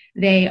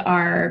 They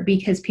are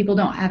because people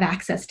don't have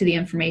access to the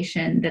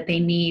information that they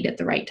need at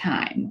the right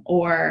time,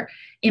 or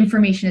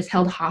information is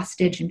held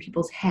hostage in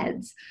people's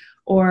heads,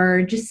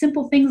 or just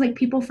simple things like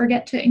people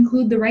forget to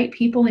include the right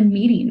people in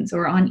meetings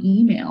or on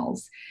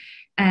emails,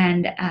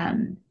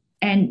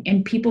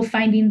 and people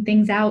finding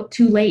things out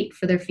too late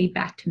for their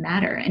feedback to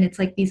matter. And it's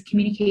like these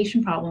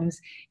communication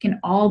problems can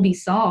all be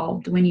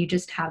solved when you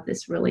just have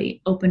this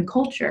really open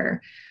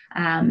culture.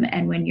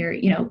 And when you're,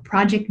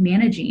 project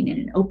managing in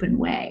an open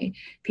way,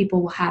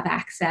 people will have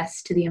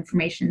access to the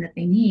information that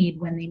they need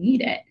when they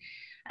need it.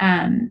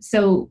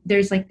 So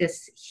there's like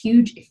this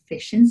huge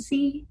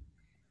efficiency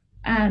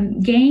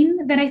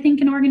gain that I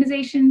think an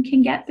organization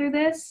can get through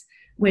this,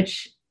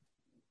 which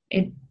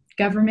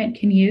government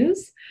can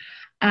use.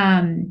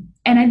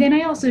 And then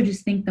I also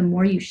just think the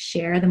more you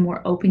share, the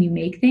more open you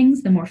make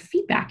things, the more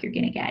feedback you're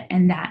going to get.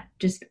 And that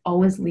just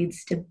always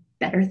leads to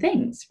better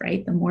things,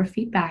 right? The more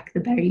feedback, the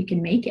better you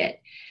can make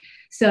it.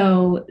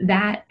 So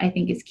that I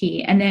think is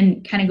key. And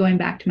then kind of going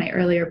back to my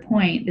earlier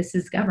point, this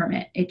is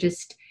government. It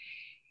just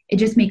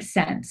makes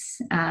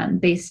sense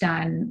based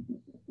on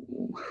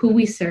who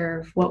we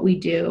serve, what we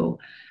do.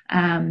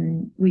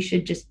 We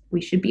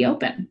should be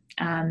open.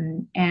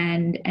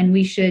 And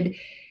we should,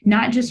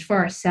 not just for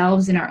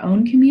ourselves in our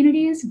own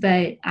communities,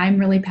 but I'm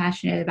really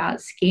passionate about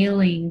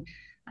scaling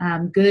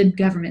good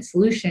government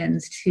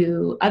solutions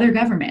to other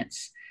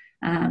governments,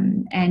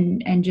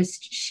 and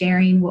just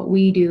sharing what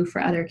we do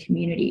for other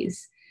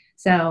communities.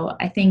 So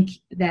I think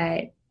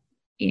that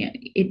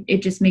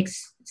it just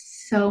makes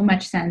so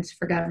much sense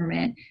for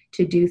government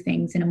to do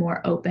things in a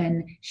more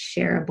open,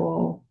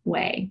 shareable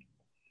way.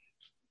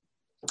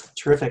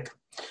 Terrific.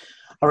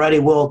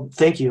 Alrighty, well,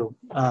 thank you.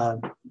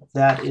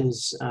 That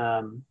is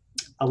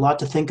a lot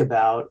to think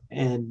about,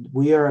 and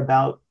we are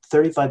about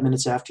 35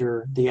 minutes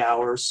after the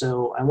hour,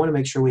 so I want to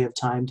make sure we have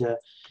time to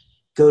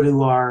go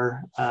to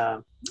our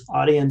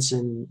audience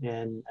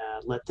and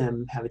let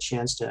them have a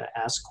chance to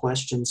ask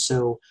questions.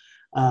 So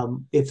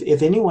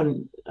if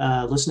anyone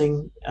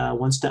listening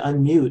wants to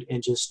unmute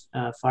and just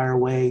fire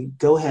away,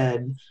 go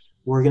ahead.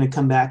 We're going to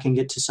come back and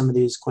get to some of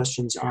these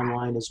questions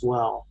online as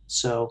well.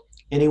 So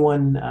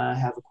anyone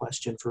have a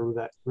question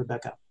for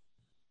Rebecca?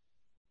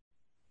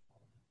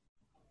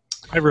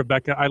 Hi,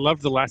 Rebecca. I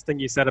love the last thing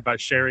you said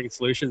about sharing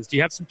solutions. Do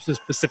you have some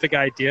specific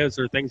ideas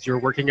or things you're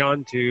working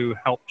on to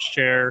help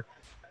share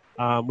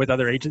with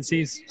other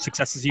agencies,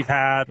 successes you've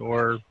had,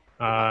 or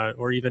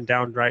even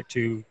downright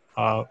to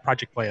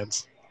project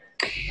plans?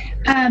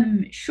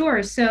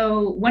 Sure.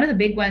 So one of the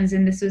big ones,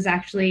 and this was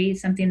actually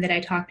something that I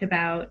talked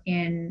about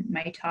in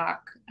my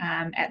talk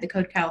at the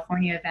Code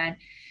California event,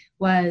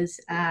 was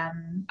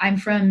I'm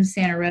from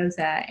Santa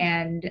Rosa,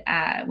 and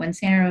when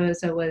Santa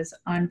Rosa was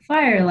on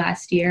fire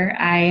last year,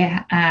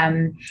 I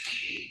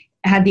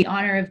had the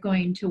honor of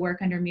going to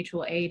work under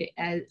mutual aid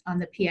on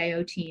the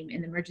PIO team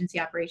in the Emergency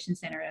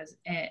Operations Center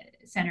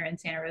in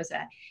Santa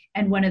Rosa.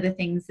 And one of the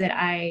things that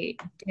I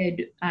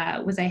did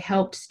was I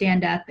helped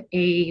stand up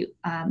a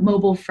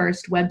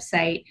mobile-first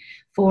website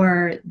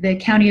for the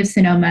County of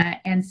Sonoma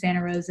and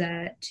Santa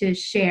Rosa to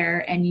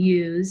share and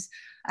use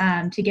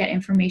to get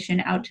information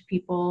out to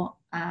people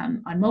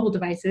on mobile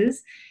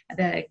devices.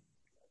 The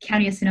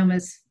County of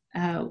Sonoma's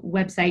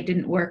website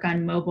didn't work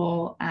on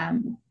mobile,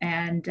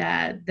 and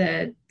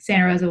the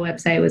Santa Rosa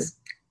website was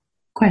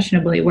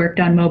questionably worked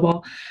on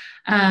mobile.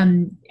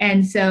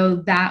 And so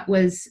that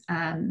was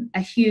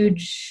a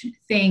huge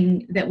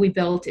thing that we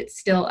built. It's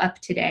still up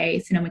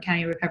today,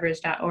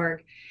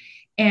 SonomaCountyRecovers.org.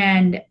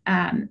 And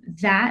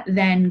that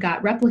then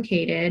got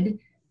replicated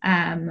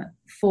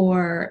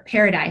for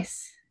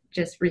Paradise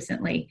just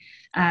recently.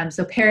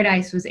 So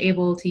Paradise was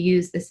able to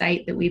use the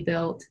site that we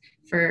built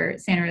for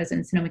Santa Rosa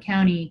and Sonoma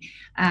County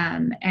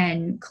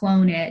and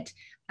clone it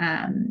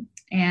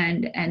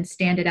and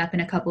stand it up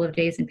in a couple of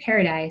days in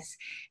Paradise.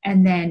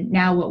 And then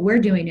now what we're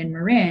doing in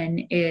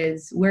Marin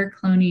is we're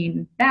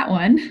cloning that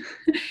one.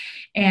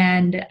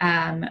 And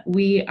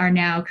we are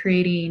now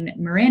creating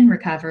Marin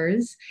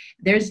Recovers.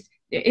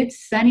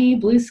 It's sunny,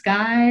 blue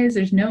skies.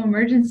 There's no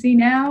emergency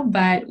now,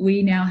 but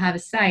we now have a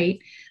site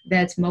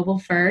that's mobile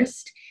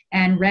first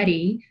and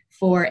ready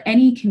for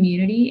any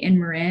community in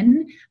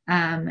Marin,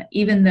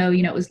 even though,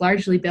 it was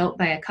largely built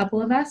by a couple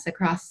of us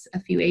across a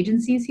few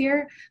agencies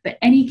here, but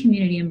any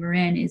community in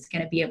Marin is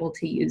going to be able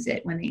to use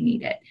it when they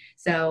need it.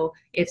 So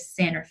if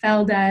San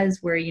Rafael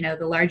does, we're,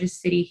 the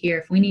largest city here,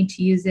 if we need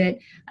to use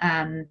it,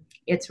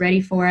 it's ready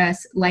for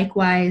us.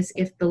 Likewise,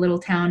 if the little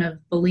town of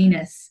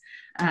Bolinas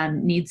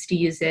needs to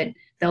use it,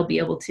 they'll be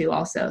able to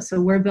also.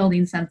 So we're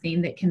building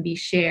something that can be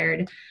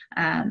shared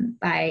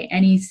by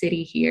any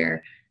city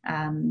here,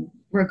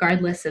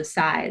 regardless of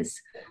size.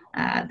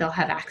 They'll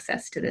have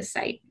access to this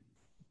site.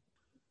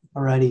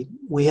 All righty.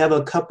 We have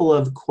a couple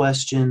of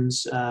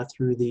questions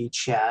through the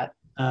chat.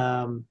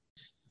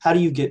 How do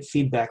you get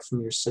feedback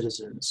from your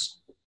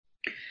citizens?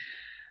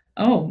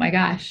 Oh my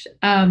gosh.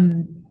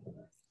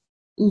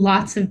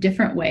 Lots of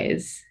different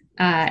ways.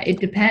 It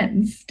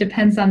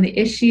depends on the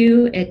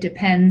issue. It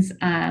depends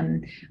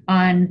on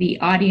the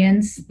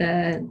audience,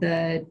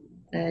 the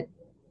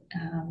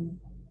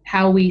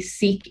how we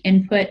seek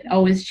input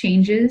always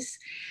changes.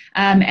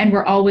 And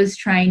we're always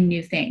trying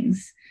new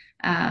things.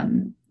 I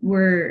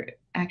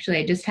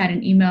just had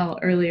an email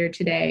earlier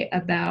today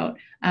about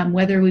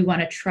whether we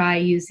want to try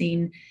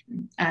using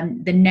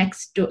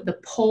the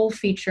poll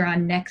feature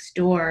on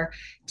Nextdoor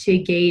to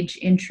gauge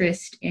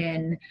interest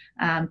in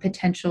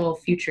potential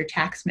future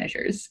tax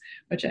measures,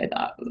 which I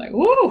thought was like,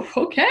 whoa,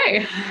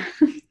 okay,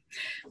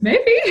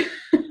 maybe.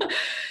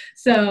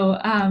 So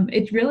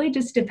it really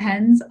just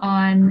depends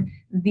on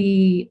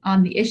the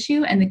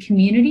issue and the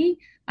community.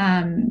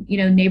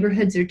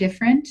 Neighborhoods are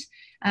different.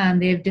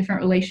 They have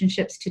different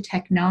relationships to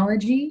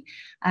technology.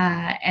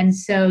 And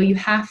so you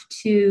have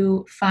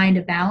to find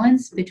a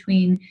balance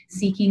between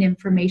seeking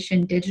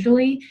information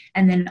digitally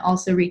and then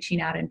also reaching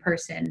out in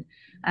person.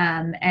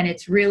 And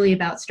it's really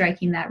about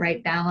striking that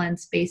right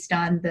balance based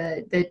on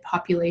the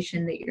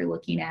population that you're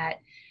looking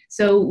at.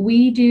 So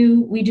we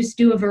just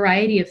do a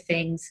variety of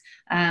things,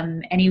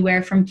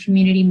 anywhere from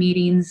community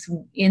meetings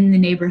in the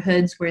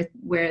neighborhoods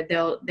where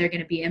they're going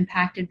to be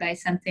impacted by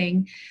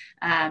something,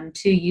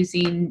 to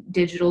using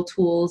digital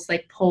tools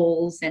like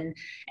polls and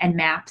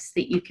maps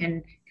that you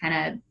can kind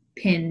of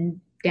pin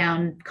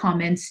down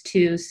comments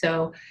to.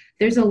 So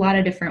there's a lot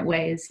of different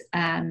ways.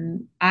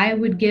 I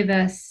would give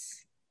us,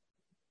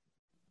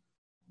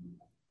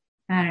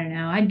 I don't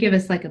know, I'd give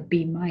us like a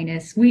B-.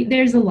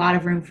 There's a lot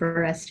of room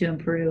for us to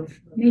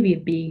improve, maybe a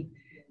B.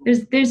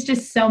 There's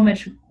just so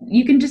much,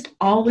 you can just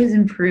always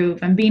improve.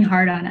 I'm being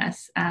hard on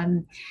us.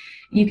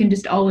 You can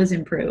just always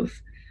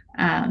improve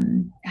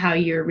how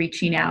you're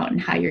reaching out and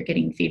how you're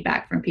getting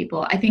feedback from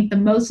people. I think the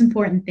most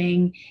important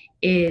thing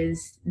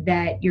is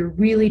that you're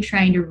really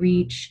trying to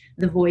reach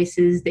the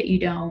voices that you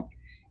don't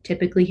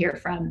typically hear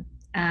from.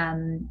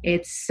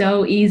 It's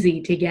so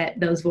easy to get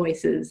those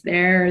voices.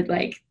 They're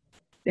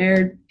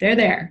there.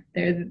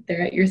 They're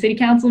at your city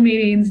council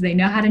meetings. They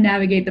know how to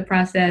navigate the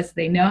process.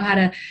 They know how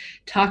to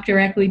talk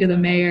directly to the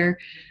mayor.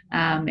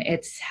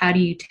 It's how do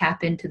you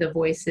tap into the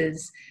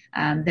voices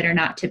that are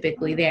not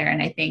typically there.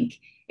 And I think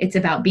it's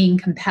about being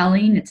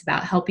compelling. It's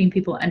about helping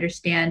people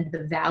understand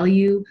the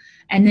value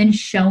and then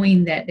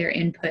showing that their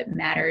input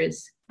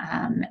matters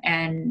and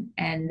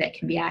that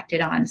can be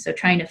acted on. So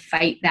trying to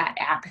fight that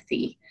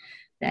apathy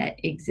that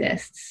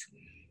exists.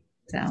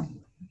 So.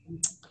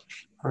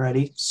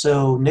 Alrighty,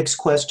 so next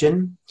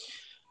question.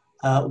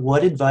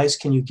 What advice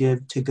can you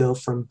give to go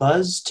from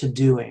buzz to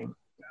doing?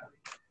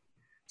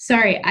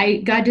 Sorry, I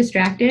got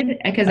distracted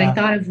because I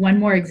thought of one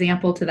more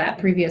example to that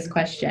previous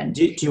question.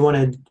 Do you want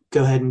to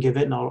go ahead and give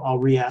it, and I'll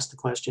re-ask the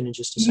question in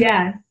just a second?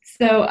 Yeah,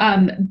 so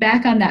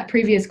back on that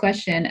previous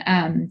question,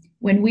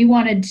 when we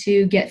wanted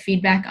to get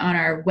feedback on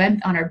our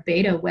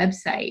beta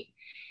website,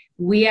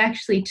 we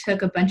actually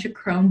took a bunch of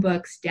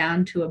Chromebooks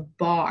down to a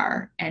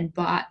bar and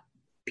bought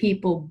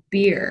people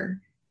beer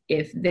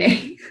if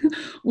they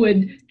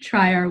would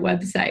try our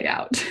website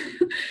out.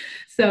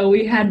 So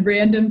we had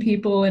random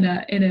people in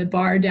a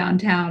bar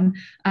downtown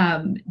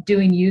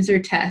doing user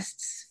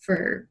tests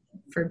for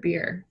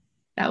beer.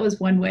 That was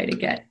one way to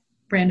get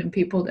random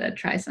people to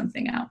try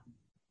something out.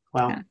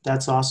 Wow, yeah.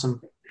 That's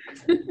awesome.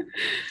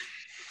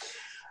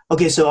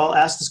 Okay, so I'll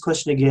ask this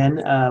question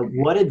again.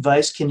 What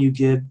advice can you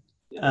give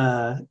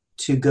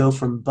to go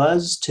from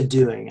buzz to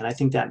doing. And I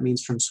think that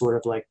means from sort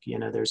of like,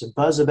 there's a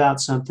buzz about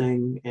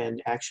something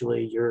and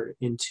actually you're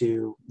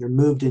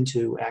moved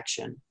into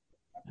action.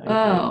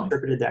 I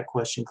interpreted that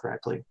question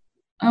correctly.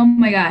 Oh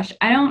my gosh.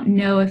 I don't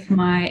know if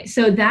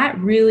so that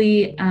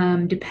really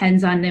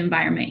depends on the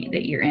environment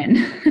that you're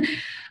in.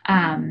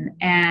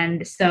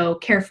 And so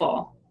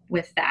careful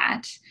with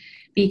that,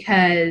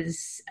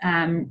 because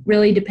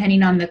really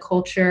depending on the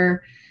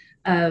culture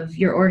of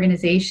your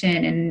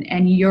organization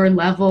and your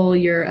level,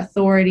 your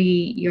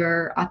authority,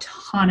 your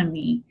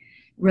autonomy,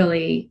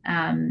 really,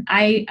 I'm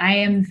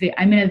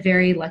in a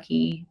very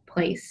lucky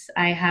place.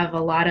 I have a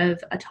lot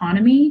of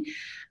autonomy,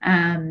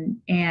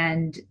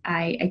 and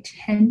I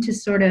tend to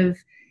sort of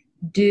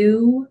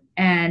do,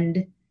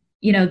 and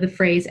the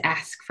phrase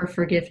 "ask for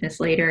forgiveness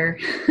later"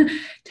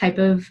 type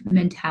of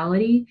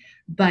mentality.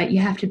 But you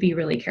have to be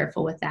really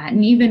careful with that,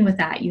 and even with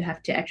that, you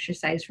have to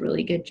exercise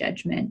really good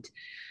judgment.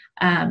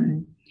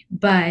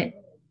 But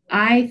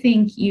I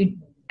think you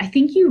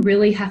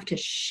really have to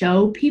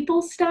show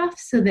people stuff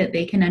so that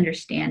they can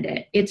understand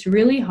it. It's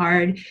really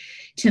hard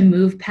to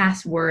move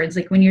past words.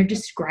 Like when you're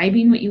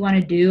describing what you want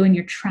to do and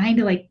you're trying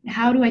to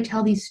how do I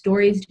tell these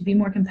stories to be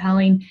more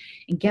compelling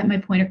and get my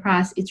point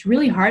across? It's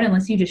really hard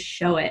unless you just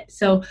show it.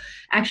 So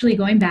actually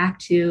going back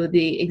to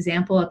the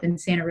example up in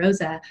Santa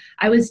Rosa,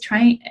 I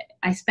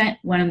spent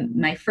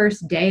my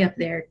first day up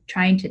there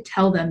trying to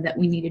tell them that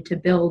we needed to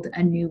build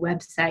a new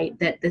website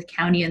that the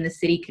county and the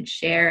city could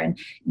share and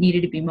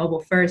needed to be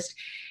mobile first.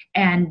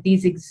 And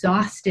these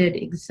exhausted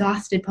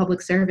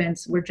public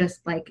servants were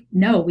just like,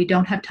 no, we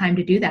don't have time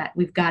to do that.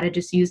 We've got to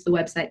just use the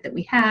website that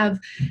we have.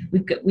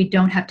 We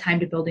don't have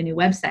time to build a new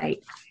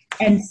website.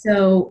 And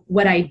so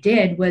what I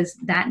did was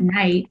that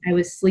night I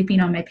was sleeping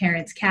on my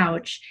parents'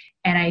 couch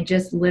and I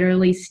just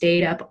literally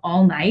stayed up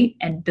all night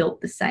and built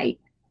the site.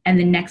 And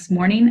the next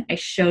morning I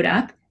showed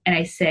up and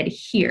I said,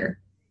 here,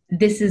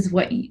 this is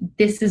what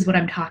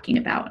I'm talking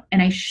about.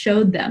 And I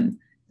showed them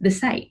the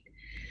site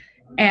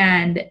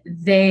and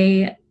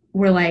they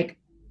were like,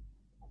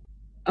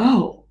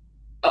 oh,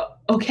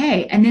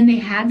 okay. And then they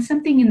had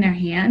something in their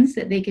hands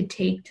that they could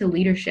take to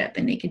leadership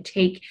and they could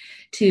take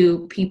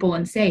to people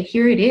and say,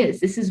 here it is.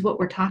 This is what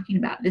we're talking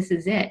about. This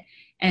is it.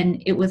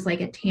 And it was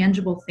like a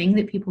tangible thing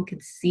that people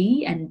could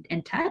see and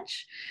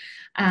touch.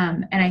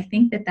 And I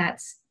think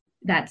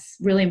that's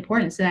really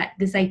important. So that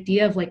this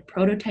idea of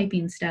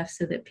prototyping stuff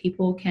so that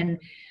people can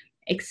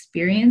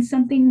experience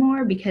something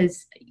more,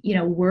 because,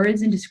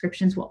 words and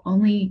descriptions will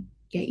only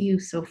get you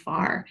so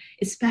far,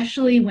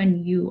 especially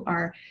when you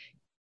are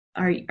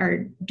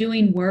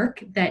doing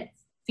work that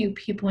few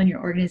people in your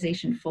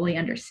organization fully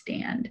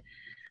understand.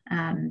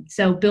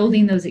 So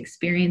building those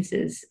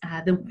experiences,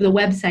 the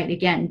website,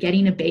 again,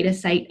 getting a beta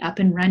site up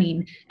and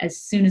running as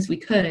soon as we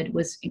could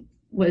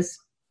was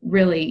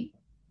really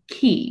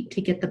key to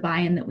get the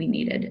buy-in that we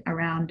needed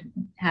around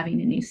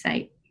having a new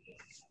site.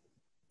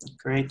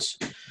 Great.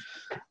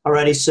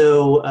 Alrighty,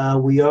 so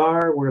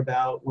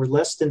we're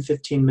less than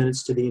 15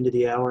 minutes to the end of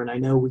the hour, and I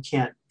know we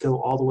can't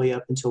go all the way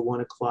up until 1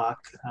 o'clock,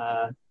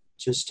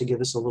 just to give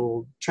us a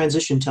little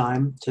transition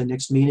time to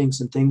next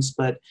meetings and things,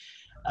 but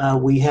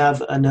we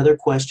have another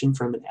question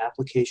from an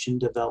application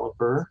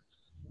developer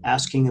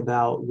asking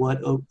about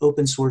what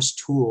open source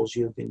tools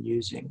you have been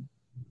using.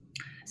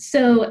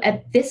 So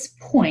at this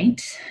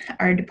point,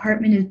 our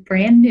department is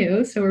brand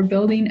new, so we're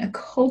building a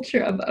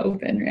culture of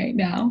open right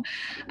now.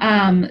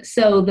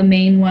 So the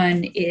main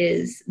one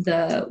is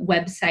the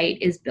website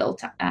is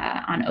built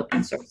on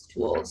open source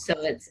tools. So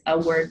it's a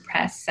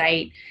WordPress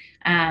site,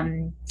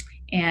 and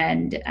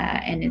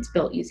it's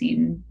built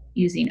using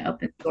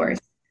open source.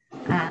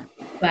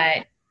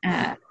 But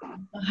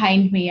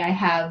behind me, I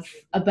have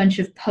a bunch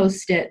of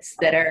Post-its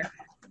that are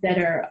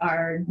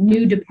our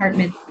new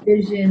department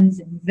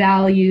visions and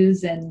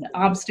values and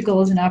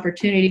obstacles and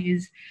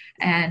opportunities.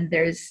 And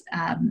there's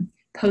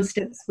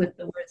Post-its with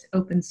the words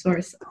open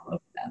source all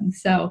over them.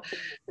 So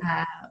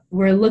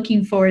we're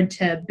looking forward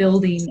to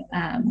building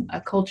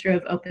a culture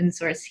of open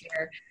source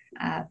here.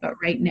 But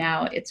right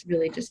now, it's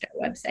really just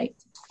our website.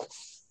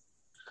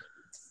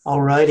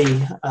 All righty.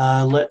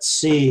 Let's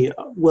see.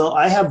 Well,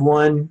 I have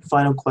one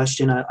final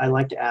question I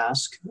like to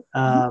ask.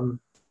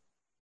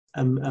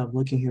 I'm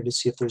looking here to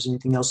see if there's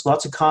anything else.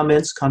 Lots of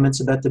comments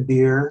about the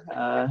beer,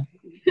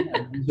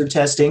 user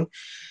testing.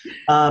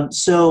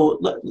 So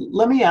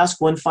let me ask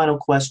one final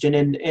question,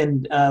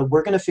 and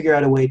we're going to figure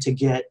out a way to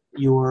get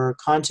your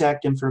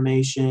contact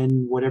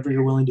information, whatever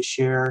you're willing to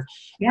share,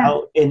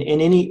 out, and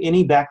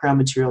any background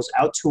materials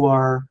out to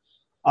our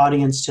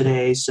audience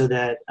today, so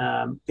that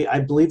I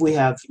believe we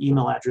have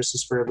email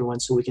addresses for everyone,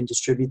 so we can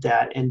distribute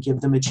that and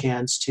give them a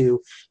chance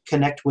to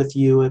connect with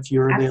you if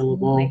you're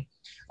available.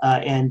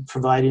 And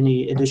provide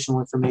any additional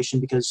information,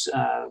 because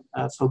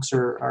folks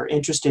are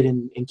interested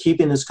in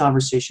keeping this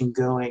conversation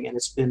going, and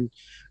it's been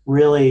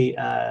really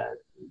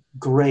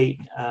great.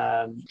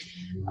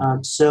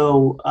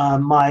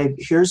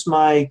 Here's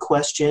my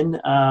question.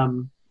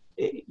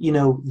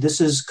 This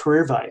is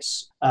career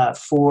advice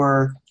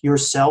for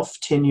yourself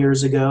 10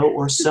 years ago,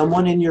 or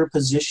someone in your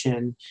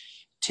position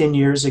 10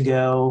 years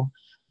ago.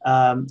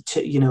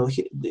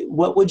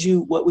 what would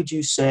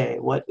you say?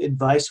 What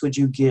advice would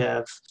you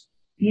give?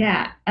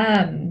 Yeah.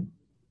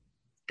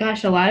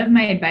 Gosh, a lot of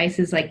my advice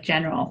is like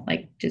general,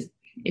 like just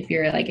if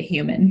you're like a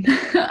human,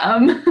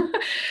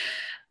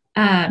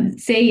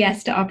 say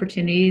yes to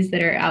opportunities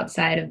that are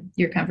outside of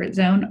your comfort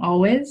zone.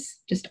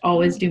 Just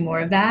always do more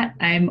of that.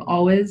 I'm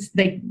always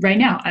like right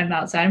now, I'm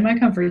outside of my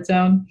comfort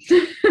zone.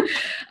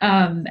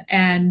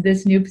 And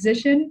this new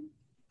position,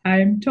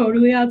 I'm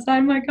totally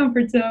outside my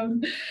comfort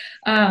zone.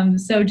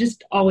 So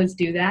just always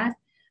do that.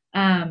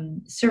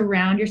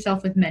 Surround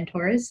yourself with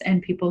mentors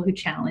and people who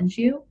challenge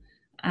you.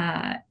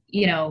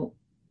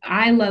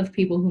 I love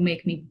people who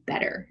make me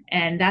better.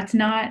 And that's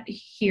not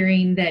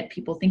hearing that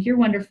people think you're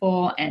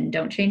wonderful and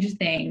don't change a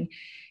thing,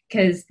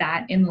 because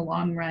that in the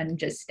long run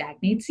just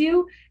stagnates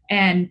you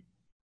and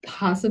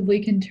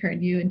possibly can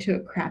turn you into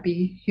a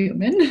crappy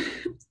human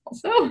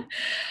also.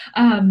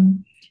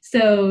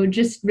 So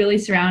just really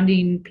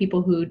surrounding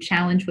people who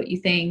challenge what you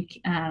think,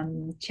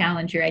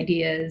 challenge your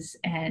ideas,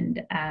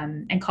 and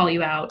call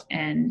you out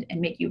and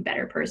make you a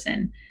better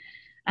person.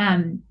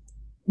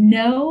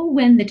 Know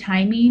when the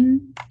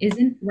timing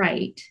isn't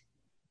right,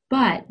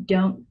 but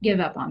don't give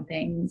up on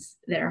things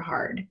that are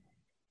hard.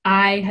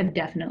 I have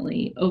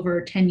definitely,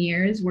 over 10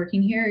 years working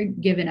here,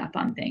 given up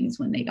on things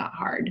when they got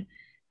hard,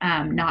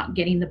 not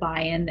getting the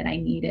buy-in that I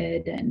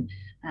needed, and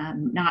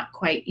not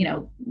quite,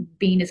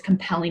 being as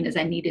compelling as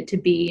I needed to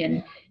be.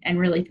 And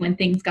really when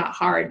things got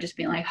hard, just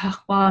being like, oh,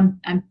 well,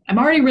 I'm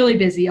already really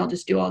busy. I'll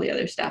just do all the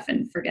other stuff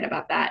and forget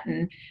about that.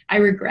 And I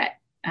regret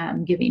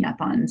giving up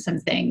on some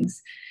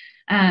things.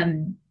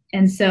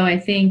 And so I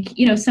think,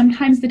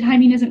 sometimes the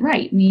timing isn't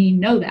right, and you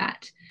know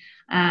that.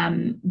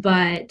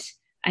 But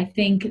I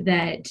think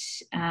that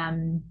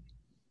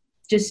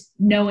just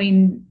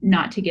knowing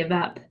not to give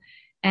up,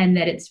 and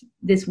that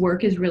this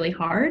work is really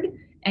hard,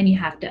 and you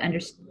have to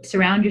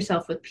surround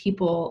yourself with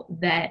people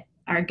that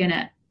are going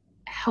to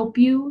help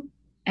you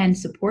and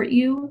support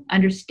you,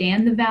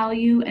 understand the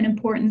value and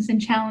importance and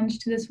challenge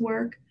to this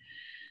work.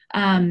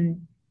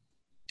 And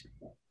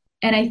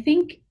I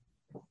think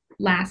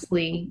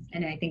lastly,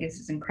 and I think this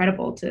is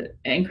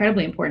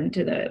incredibly important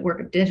to the work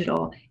of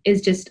digital,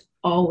 is just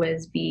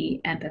always be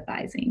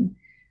empathizing.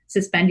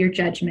 Suspend your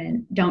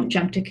judgment. Don't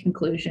jump to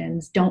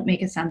conclusions. Don't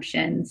make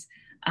assumptions.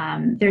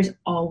 There's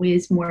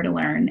always more to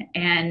learn,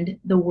 and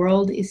the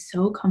world is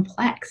so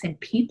complex and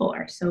people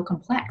are so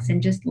complex,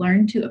 and just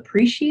learn to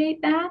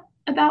appreciate that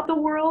about the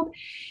world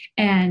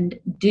and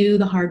do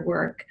the hard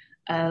work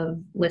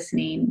of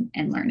listening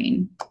and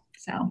learning.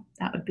 So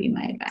that would be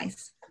my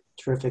advice.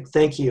 Terrific.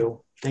 Thank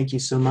you. Thank you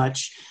so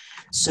much.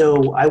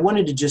 So I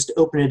wanted to just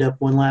open it up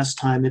one last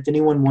time. If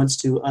anyone wants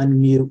to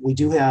unmute, we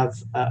do have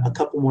a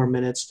couple more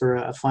minutes for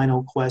a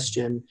final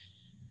question.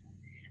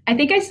 I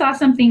think I saw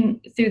something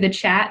through the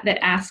chat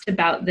that asked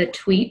about the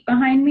tweet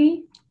behind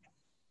me.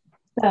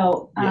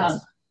 So,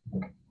 yes.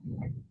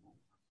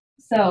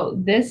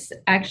 So this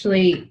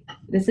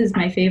is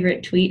my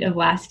favorite tweet of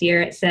last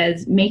year. It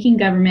says, making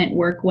government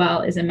work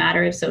well is a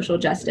matter of social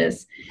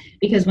justice,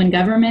 because when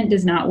government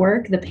does not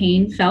work, the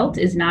pain felt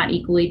is not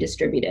equally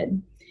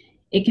distributed.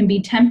 It can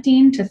be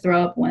tempting to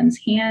throw up one's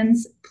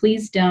hands.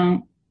 Please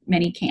don't,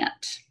 many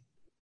can't.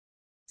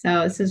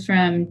 So this is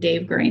from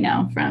Dave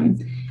Guarino from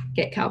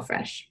Get Cal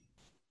Fresh,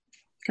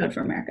 Code for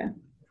America.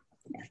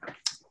 Yeah.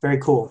 Very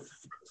cool.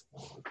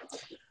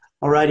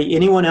 All righty,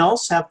 anyone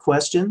else have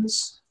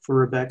questions for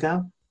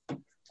Rebecca?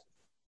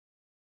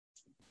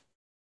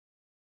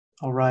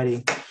 All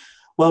righty.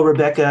 Well,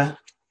 Rebecca,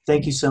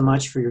 thank you so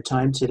much for your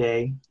time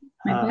today.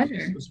 My pleasure.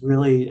 It was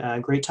really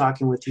great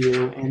talking with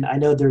you. And I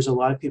know there's a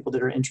lot of people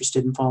that are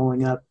interested in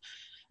following up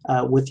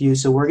with you.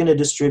 So we're going to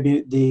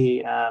distribute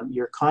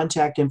your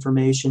contact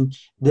information.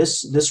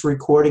 This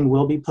recording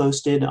will be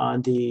posted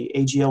on the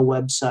AGL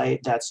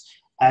website. That's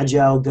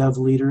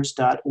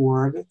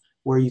agilegovleaders.org,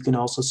 where you can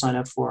also sign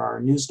up for our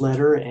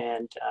newsletter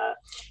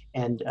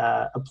and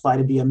apply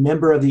to be a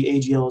member of the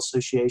AGL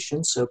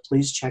Association. So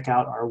please check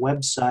out our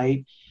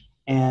website.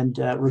 And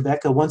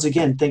Rebecca, once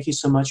again, thank you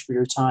so much for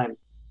your time.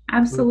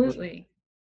 Absolutely.